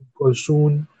think will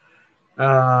soon.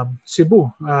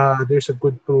 Cebu, there's a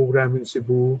good program in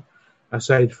Cebu.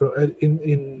 Aside from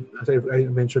in as I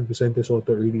mentioned Vicente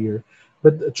Soto earlier,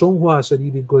 but Chonghua is a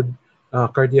really good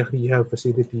cardiac rehab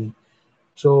facility.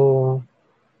 So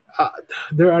uh,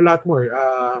 there are a lot more.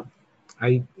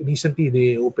 I recently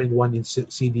they opened one in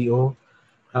CDO.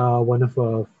 Right. One of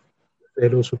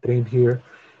fellows who trained here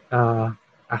uh,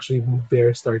 actually moved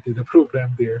there, started a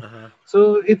program there. Uh-huh.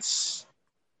 So it's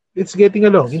getting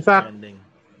along. In It's fact, trending.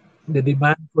 the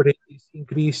demand for it is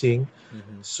increasing.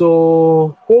 Mm-hmm.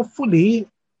 So hopefully,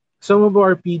 some of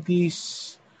our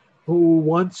PTs who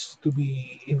wants to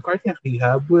be in cardiac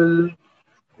rehab will.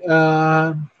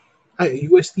 Uh,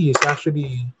 UST is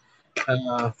actually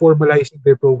formalizing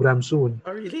their program soon,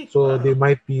 Oh, really? so they Wow.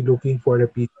 might be looking for a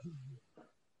PT.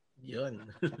 Yun.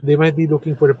 They might be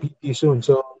looking for a PT soon.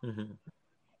 So Mm-hmm.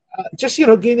 just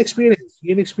gain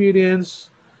experience,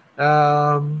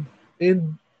 um,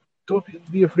 and don't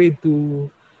be afraid to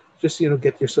just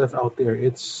get yourself out there.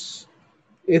 It's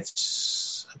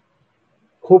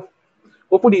hope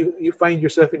hopefully you find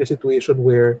yourself in a situation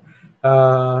where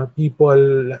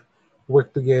people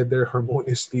work together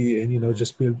harmoniously and Mm-hmm.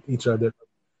 just build each other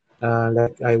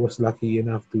like I was lucky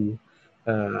enough to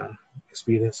uh,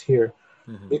 experience here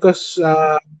Mm-hmm. because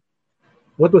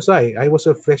what was I? I was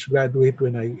a fresh graduate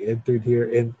when I entered here,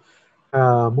 and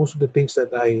most of the things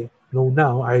that I know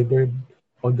now, I learned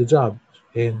on the job,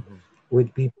 and Mm-hmm.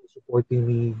 with people supporting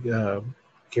me,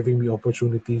 giving me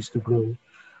opportunities to grow,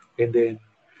 and then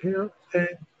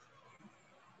and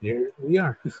there we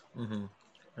are. Mm-hmm.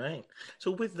 Right.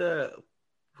 So with the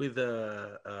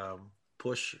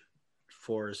push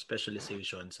for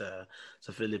specialization sa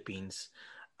Philippines,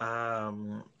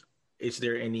 um, is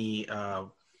there any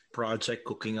project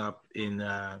cooking up in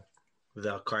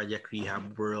the cardiac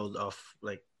rehab world of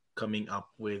like coming up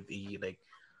with a like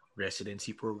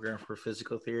residency program for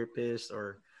physical therapists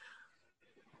or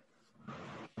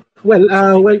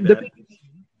something Well, like that?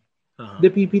 Uh-huh. the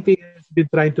PPT has been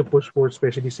trying to push for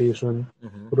specialization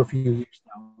Mm-hmm. for a few years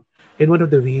now, and one of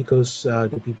the vehicles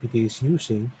the PPT is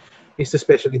using is the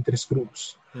special interest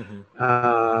groups. Mm-hmm.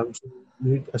 So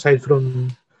aside from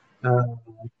uh,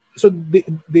 so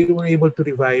they were able to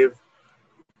revive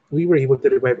we were able to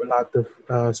revive a lot of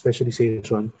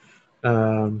specialization,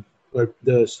 um, or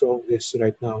the strongest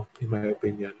right now in my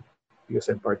opinion, because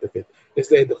I'm part of it, is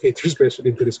the educator special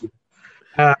interest group.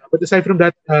 But aside from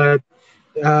that,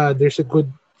 there's a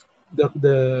good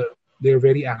the they're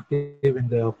very active in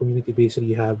the community-based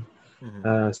rehab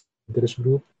Mm-hmm. special interest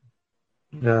group.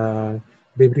 uh,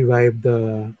 they've revived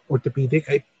the orthopedic,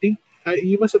 I think.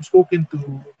 You must have spoken to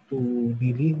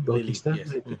Lily Lily, Bautista, yes.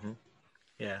 I think. Mm-hmm.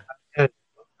 Yeah. At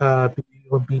PT,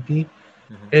 PT.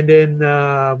 Mm-hmm. And then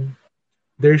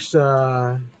there's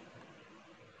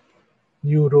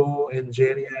neuro and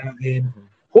geria, and Mm-hmm.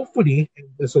 hopefully,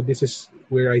 and so this is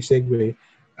where I segue.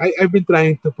 I've been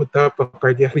trying to put up a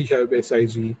cardiac rehab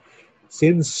SIG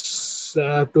since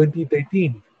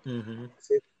 2013. Mm-hmm.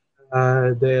 Since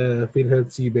the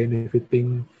PhilHealth C benefit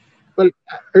thing. Well,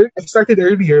 I started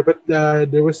earlier, but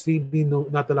there was really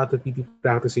not a lot of PT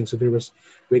practicing, so there was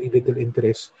very little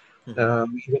interest.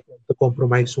 Mm-hmm. We even had to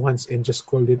compromise once and just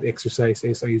called it exercise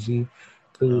SIG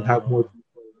to have more Uh,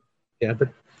 people. Yeah, but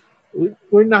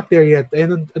we're not there yet,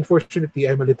 and unfortunately,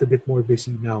 I'm a little bit more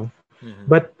busy now. mm-hmm.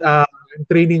 But I'm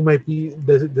training my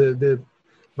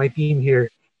team here,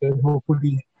 and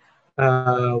hopefully,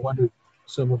 one of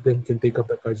some of them can take up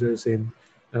the cudgels and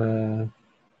uh,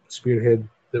 spearhead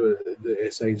the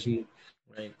SIG.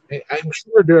 Right. I'm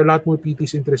sure there are a lot more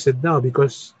PTs interested now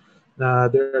because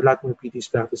there are a lot more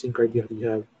PTs practicing cardiac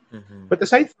rehab. Mm-hmm. But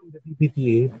aside from the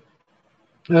PPTA,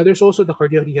 there's also the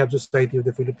Cardiac Rehab Society of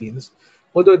the Philippines.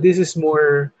 Although this is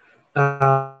more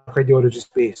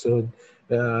cardiologist based, so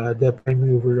the prime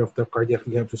mover of the Cardiac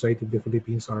Rehab Society of the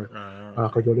Philippines are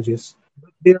Okay. cardiologists.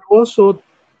 They are also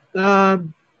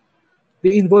um,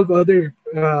 they involve other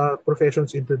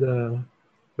professions into the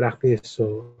practice.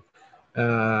 So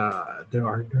there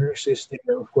are nurses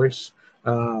there, of course.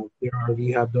 There are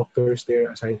rehab doctors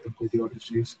there, aside from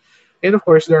cardiologists, and of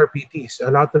course there are PTs.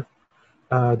 A lot of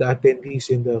the attendees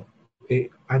in the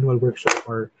annual workshop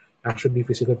are actually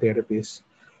physical therapists,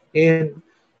 and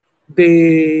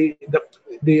they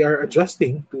are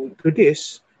adjusting to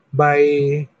this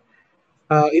by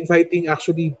inviting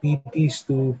actually PTs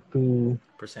to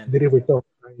Percent. deliver talk.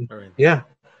 All right. Yeah,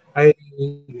 I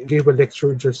gave a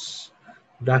lecture just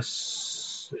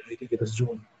last, I think it was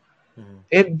June, Mm-hmm.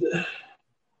 and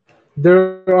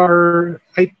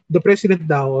the president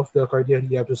now of the Cardiac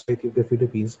Rehab Society of the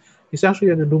Philippines is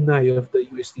actually an alumni of the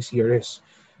UST-CRS.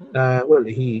 Well,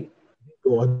 he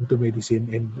go on to medicine,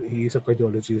 and he is a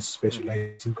cardiologist Mm-hmm.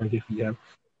 specializing in cardiac rehab.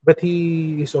 But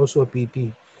he is also a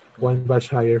PT, one Mm-hmm. batch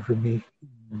higher from me.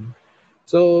 Mm.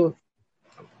 So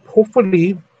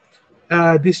hopefully,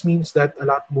 this means that a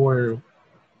lot more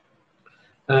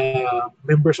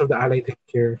members of the allied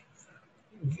healthcare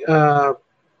uh,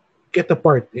 get a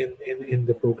part in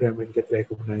the program and get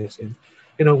recognized. And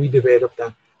we develop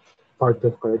that part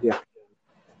of cardiac.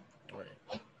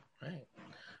 Right. Right.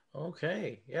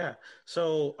 Okay. Yeah.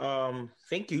 So,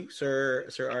 thank you, Sir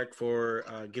Art, for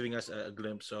giving us a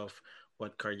glimpse of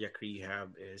what cardiac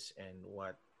rehab is and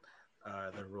what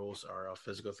the roles are of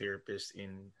physical therapists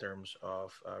in terms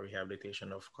of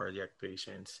rehabilitation of cardiac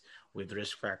patients with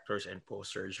risk factors and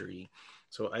post surgery.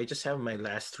 So, I just have my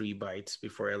last three bites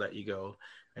before I let you go.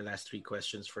 My last three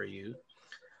questions for you.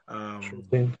 Sure Um,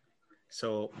 thing.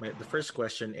 the first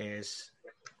question is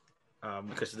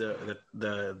because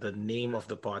the name of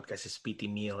the podcast is PT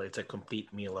Meal. It's a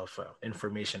complete meal of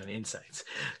information and insights.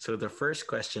 So the first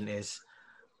question is,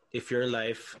 if your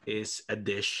life is a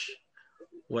dish,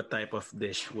 what type of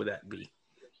dish would that be?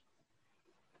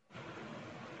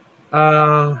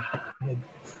 Uh,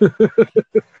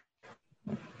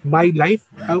 my life,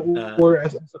 or Uh,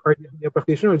 as a cardiac rehab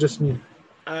practitioner, or just me?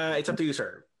 it's up to you,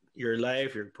 sir. your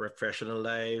life, your professional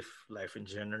life, life in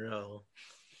general.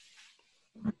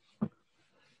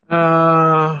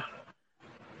 Uh,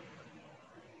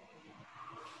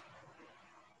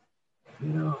 you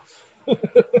know,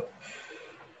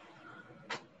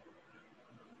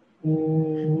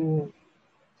 mm,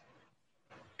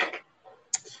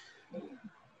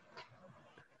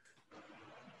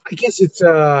 I guess it's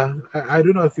I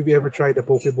don't know if you've ever tried a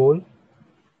Pokeball.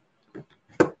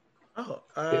 Oh,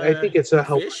 I think it's a the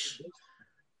how fish.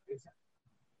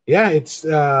 yeah, it's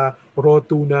raw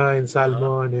tuna and Uh huh.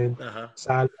 salmon and Uh huh.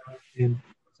 salad, and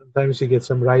sometimes you get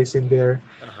some rice in there.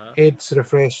 Uh huh. It's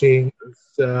refreshing,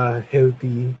 it's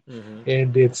healthy, Mm-hmm.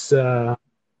 and it's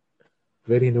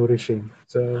very nourishing.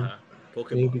 Uh So huh.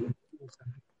 Pokeball. maybe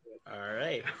All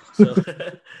right. So,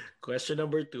 question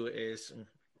number two is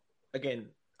again,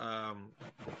 um,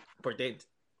 pertain.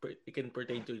 It can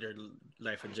pertain to your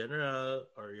life in general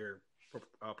or your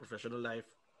professional life.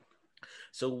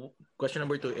 So, question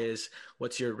number two is,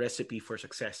 what's your recipe for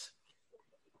success?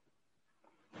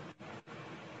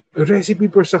 a recipe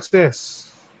for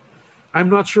success. I'm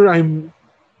not sure I'm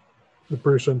the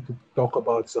person to talk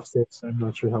about success. I'm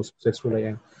not sure how successful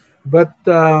I am, but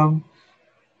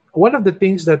one of the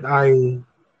things that I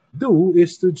do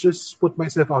is to just put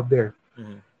myself out there.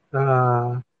 Mm-hmm.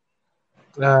 Uh,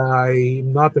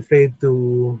 I'm not afraid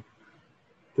to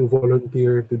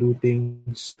volunteer, to do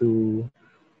things, to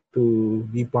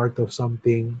be part of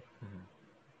something. Mm-hmm.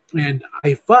 And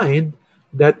I find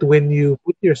that when you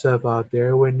put yourself out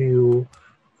there, when you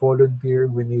volunteer,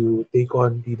 when you take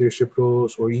on leadership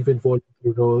roles or even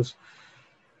volunteer roles,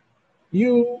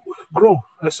 you grow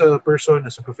as a person,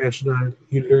 as a professional.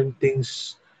 You learn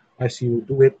things as you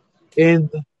do it. And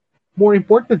more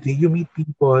importantly, you meet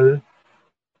people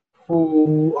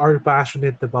who are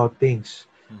passionate about things,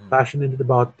 Mm-hmm. passionate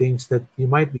about things that you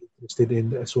might be interested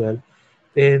in as well.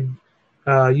 And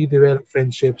you develop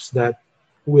friendships that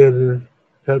will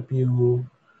help you,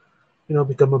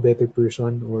 become a better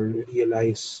person or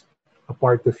realize a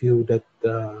part of you that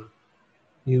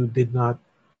you did not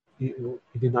you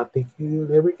did not think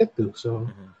you'll ever get to. So,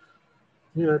 Mm-hmm.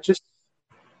 just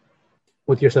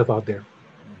put yourself out there.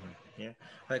 Mm-hmm. Yeah,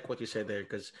 I like what you said there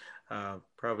because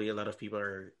probably a lot of people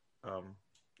are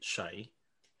shy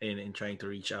in trying to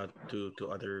reach out to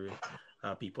other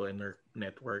people in their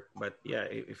network. But yeah,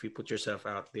 if you put yourself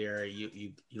out there,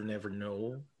 you never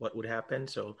know what would happen.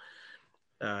 So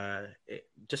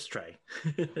just try.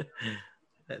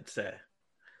 That's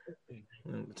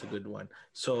it's a good one.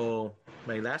 So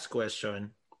my last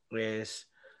question is,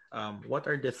 what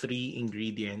are the three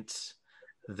ingredients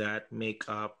that make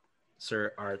up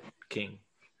Sir Art King?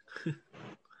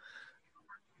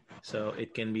 So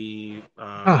it can be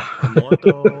a Ah.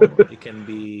 motto, it can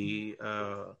be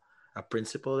a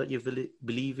principle that you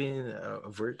believe in, a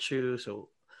virtue. So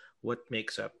what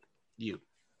makes up you?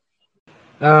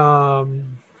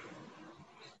 um,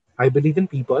 I believe in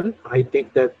people. I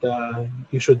think that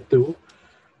you should too.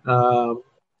 Um,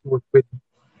 work with.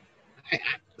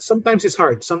 Sometimes it's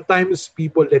hard. Sometimes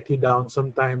people let you down.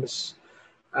 Sometimes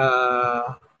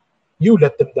uh, you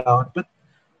let them down. But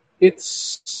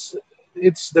it's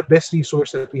it's the best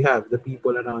resource that we have. The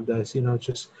people around us.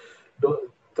 Just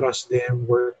don't trust them.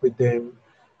 Work with them.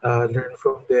 Learn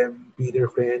from them. Be their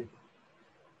friend.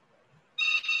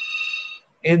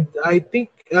 And I think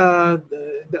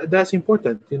that's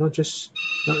important. Just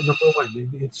number one,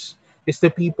 it's the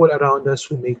people around us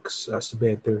who makes us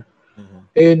better. Mm-hmm.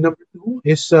 And number two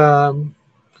is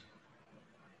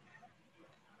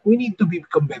we need to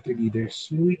become better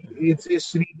leaders. Mm-hmm.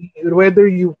 It's really, whether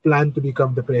you plan to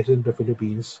become the president of the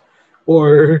Philippines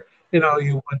or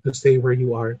you want to stay where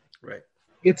you are. Right.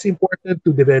 It's important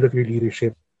to develop your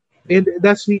leadership, and Mm-hmm.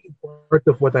 that's really part of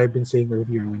what I've been saying earlier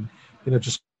when just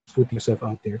putting yourself out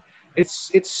there. It's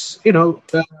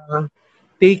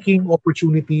taking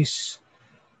opportunities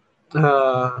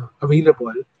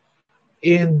available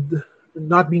and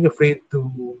not being afraid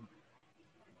to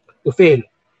fail.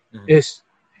 Mm-hmm. Is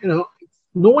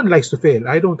no one likes to fail.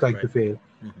 I don't like to Right. fail.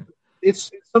 Mm-hmm.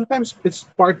 It's sometimes it's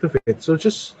part of it. So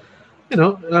just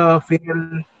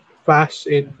fail fast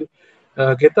and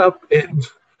get up and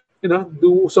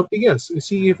do something else.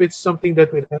 See if Mm-hmm. it's something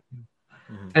that will help you.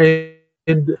 Mm-hmm.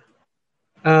 And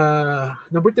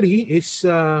number three is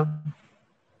I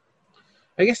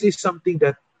guess is something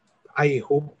that I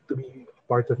hope to be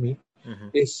part of me Mm-hmm.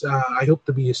 is I hope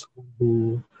to be someone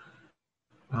who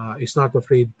is not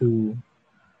afraid to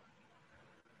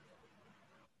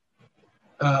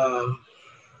uh,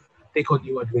 take on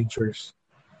new adventures.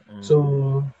 Mm-hmm.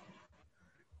 So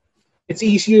it's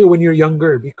easier when you're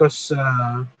younger because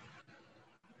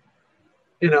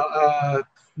you know uh,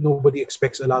 nobody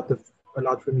expects a lot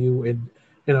from you, and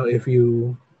if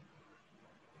you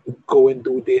go and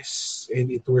do this and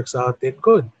it works out, then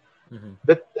good. Mm-hmm.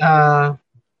 But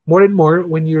more and more,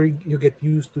 when you get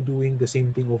used to doing the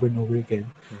same thing over and over again,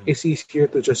 Mm-hmm. it's easier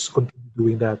to just continue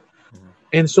doing that. Mm-hmm.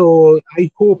 And so I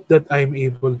hope that I'm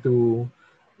able to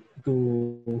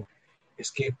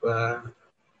escape the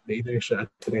inertia at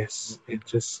rest and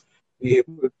just be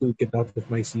able to get out of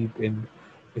my seat and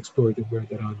explore the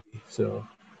world around me. So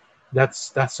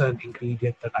that's an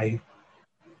ingredient that I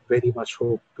very much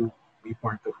hope to be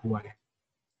part of who I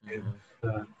am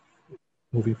Mm-hmm.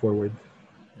 moving forward.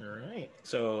 All right.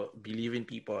 So believe in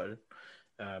people,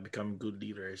 become good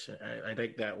leaders. I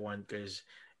like that one because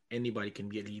anybody can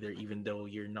be a leader, even though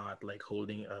you're not like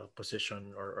holding a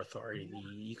position or authority.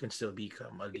 You can still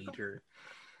become a leader.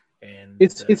 And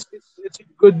It's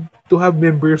good to have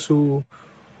members who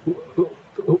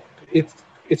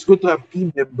it's good to have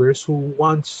team members who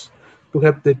wants to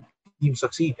help the team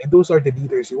succeed, and those are the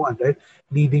leaders you want, right?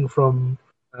 Leading from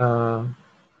uh,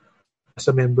 as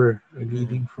a member,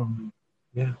 leading mhm. from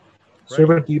yeah, Right.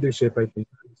 servant leadership. I think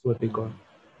is what they call. Mhm.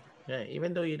 Yeah,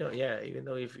 even though you don't, yeah, even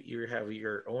though if you have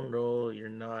your own role, you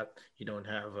don't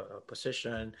have a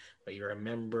position, but you're a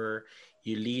member,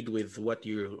 you lead with what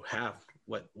you have,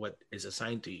 what is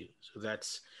assigned to you. So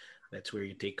that's where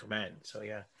you take command. So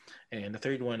yeah, and the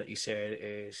third one that you said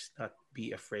is not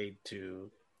be afraid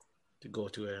to go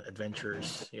to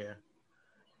adventures. Yeah,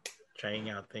 trying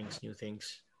out things, new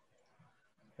things.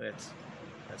 That's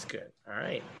that's good. All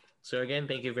right. So again,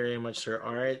 thank you very much, Sir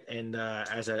Art. And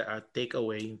as a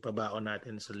takeaway, pabaon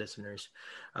natin sa listeners,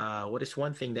 what is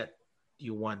one thing that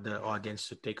you want the audience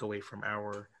to take away from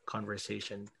our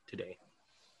conversation today?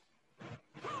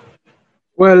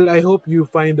 Well, I hope you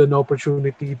find an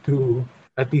opportunity to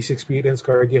at least experience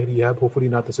cardiac rehab. Hopefully,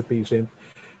 not as a patient.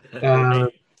 Uh,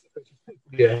 Right.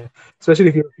 yeah, especially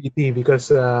if you're a PT,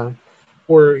 because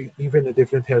or even a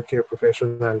different healthcare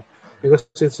professional, because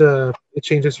it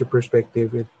changes your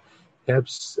perspective. It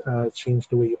helps change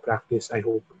the way you practice. I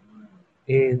hope,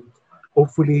 and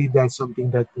hopefully that's something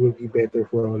that will be better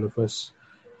for all of us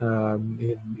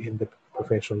in the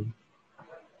profession.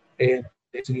 And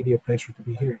it's really a pleasure to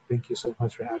be here. Thank you so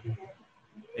much for having me.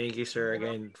 Thank you, sir,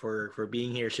 again for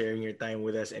being here, sharing your time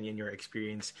with us and in your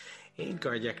experience in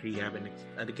cardiac rehab, and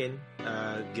again,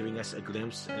 giving us a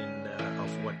glimpse of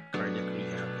what cardiac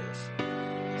rehab is.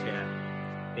 So yeah,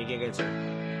 thank you again, sir.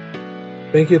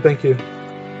 Thank you.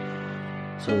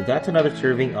 So that's another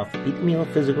serving of Pete Meal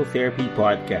Physical Therapy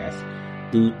Podcast.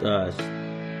 Do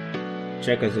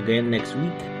check us again next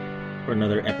week for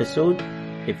another episode.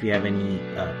 If you have any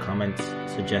comments,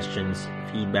 suggestions,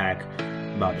 feedback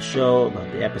about the show, about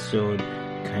the episode,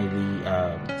 kindly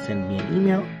send me an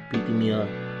email,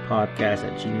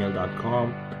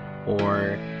 ptmealpodcast@gmail.com,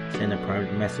 or send a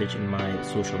private message in my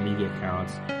social media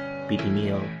accounts,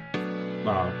 ptmeal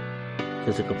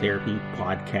Physical Therapy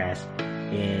Podcast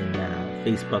in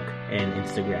Facebook and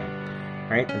Instagram.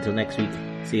 All right, until next week.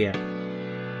 See ya.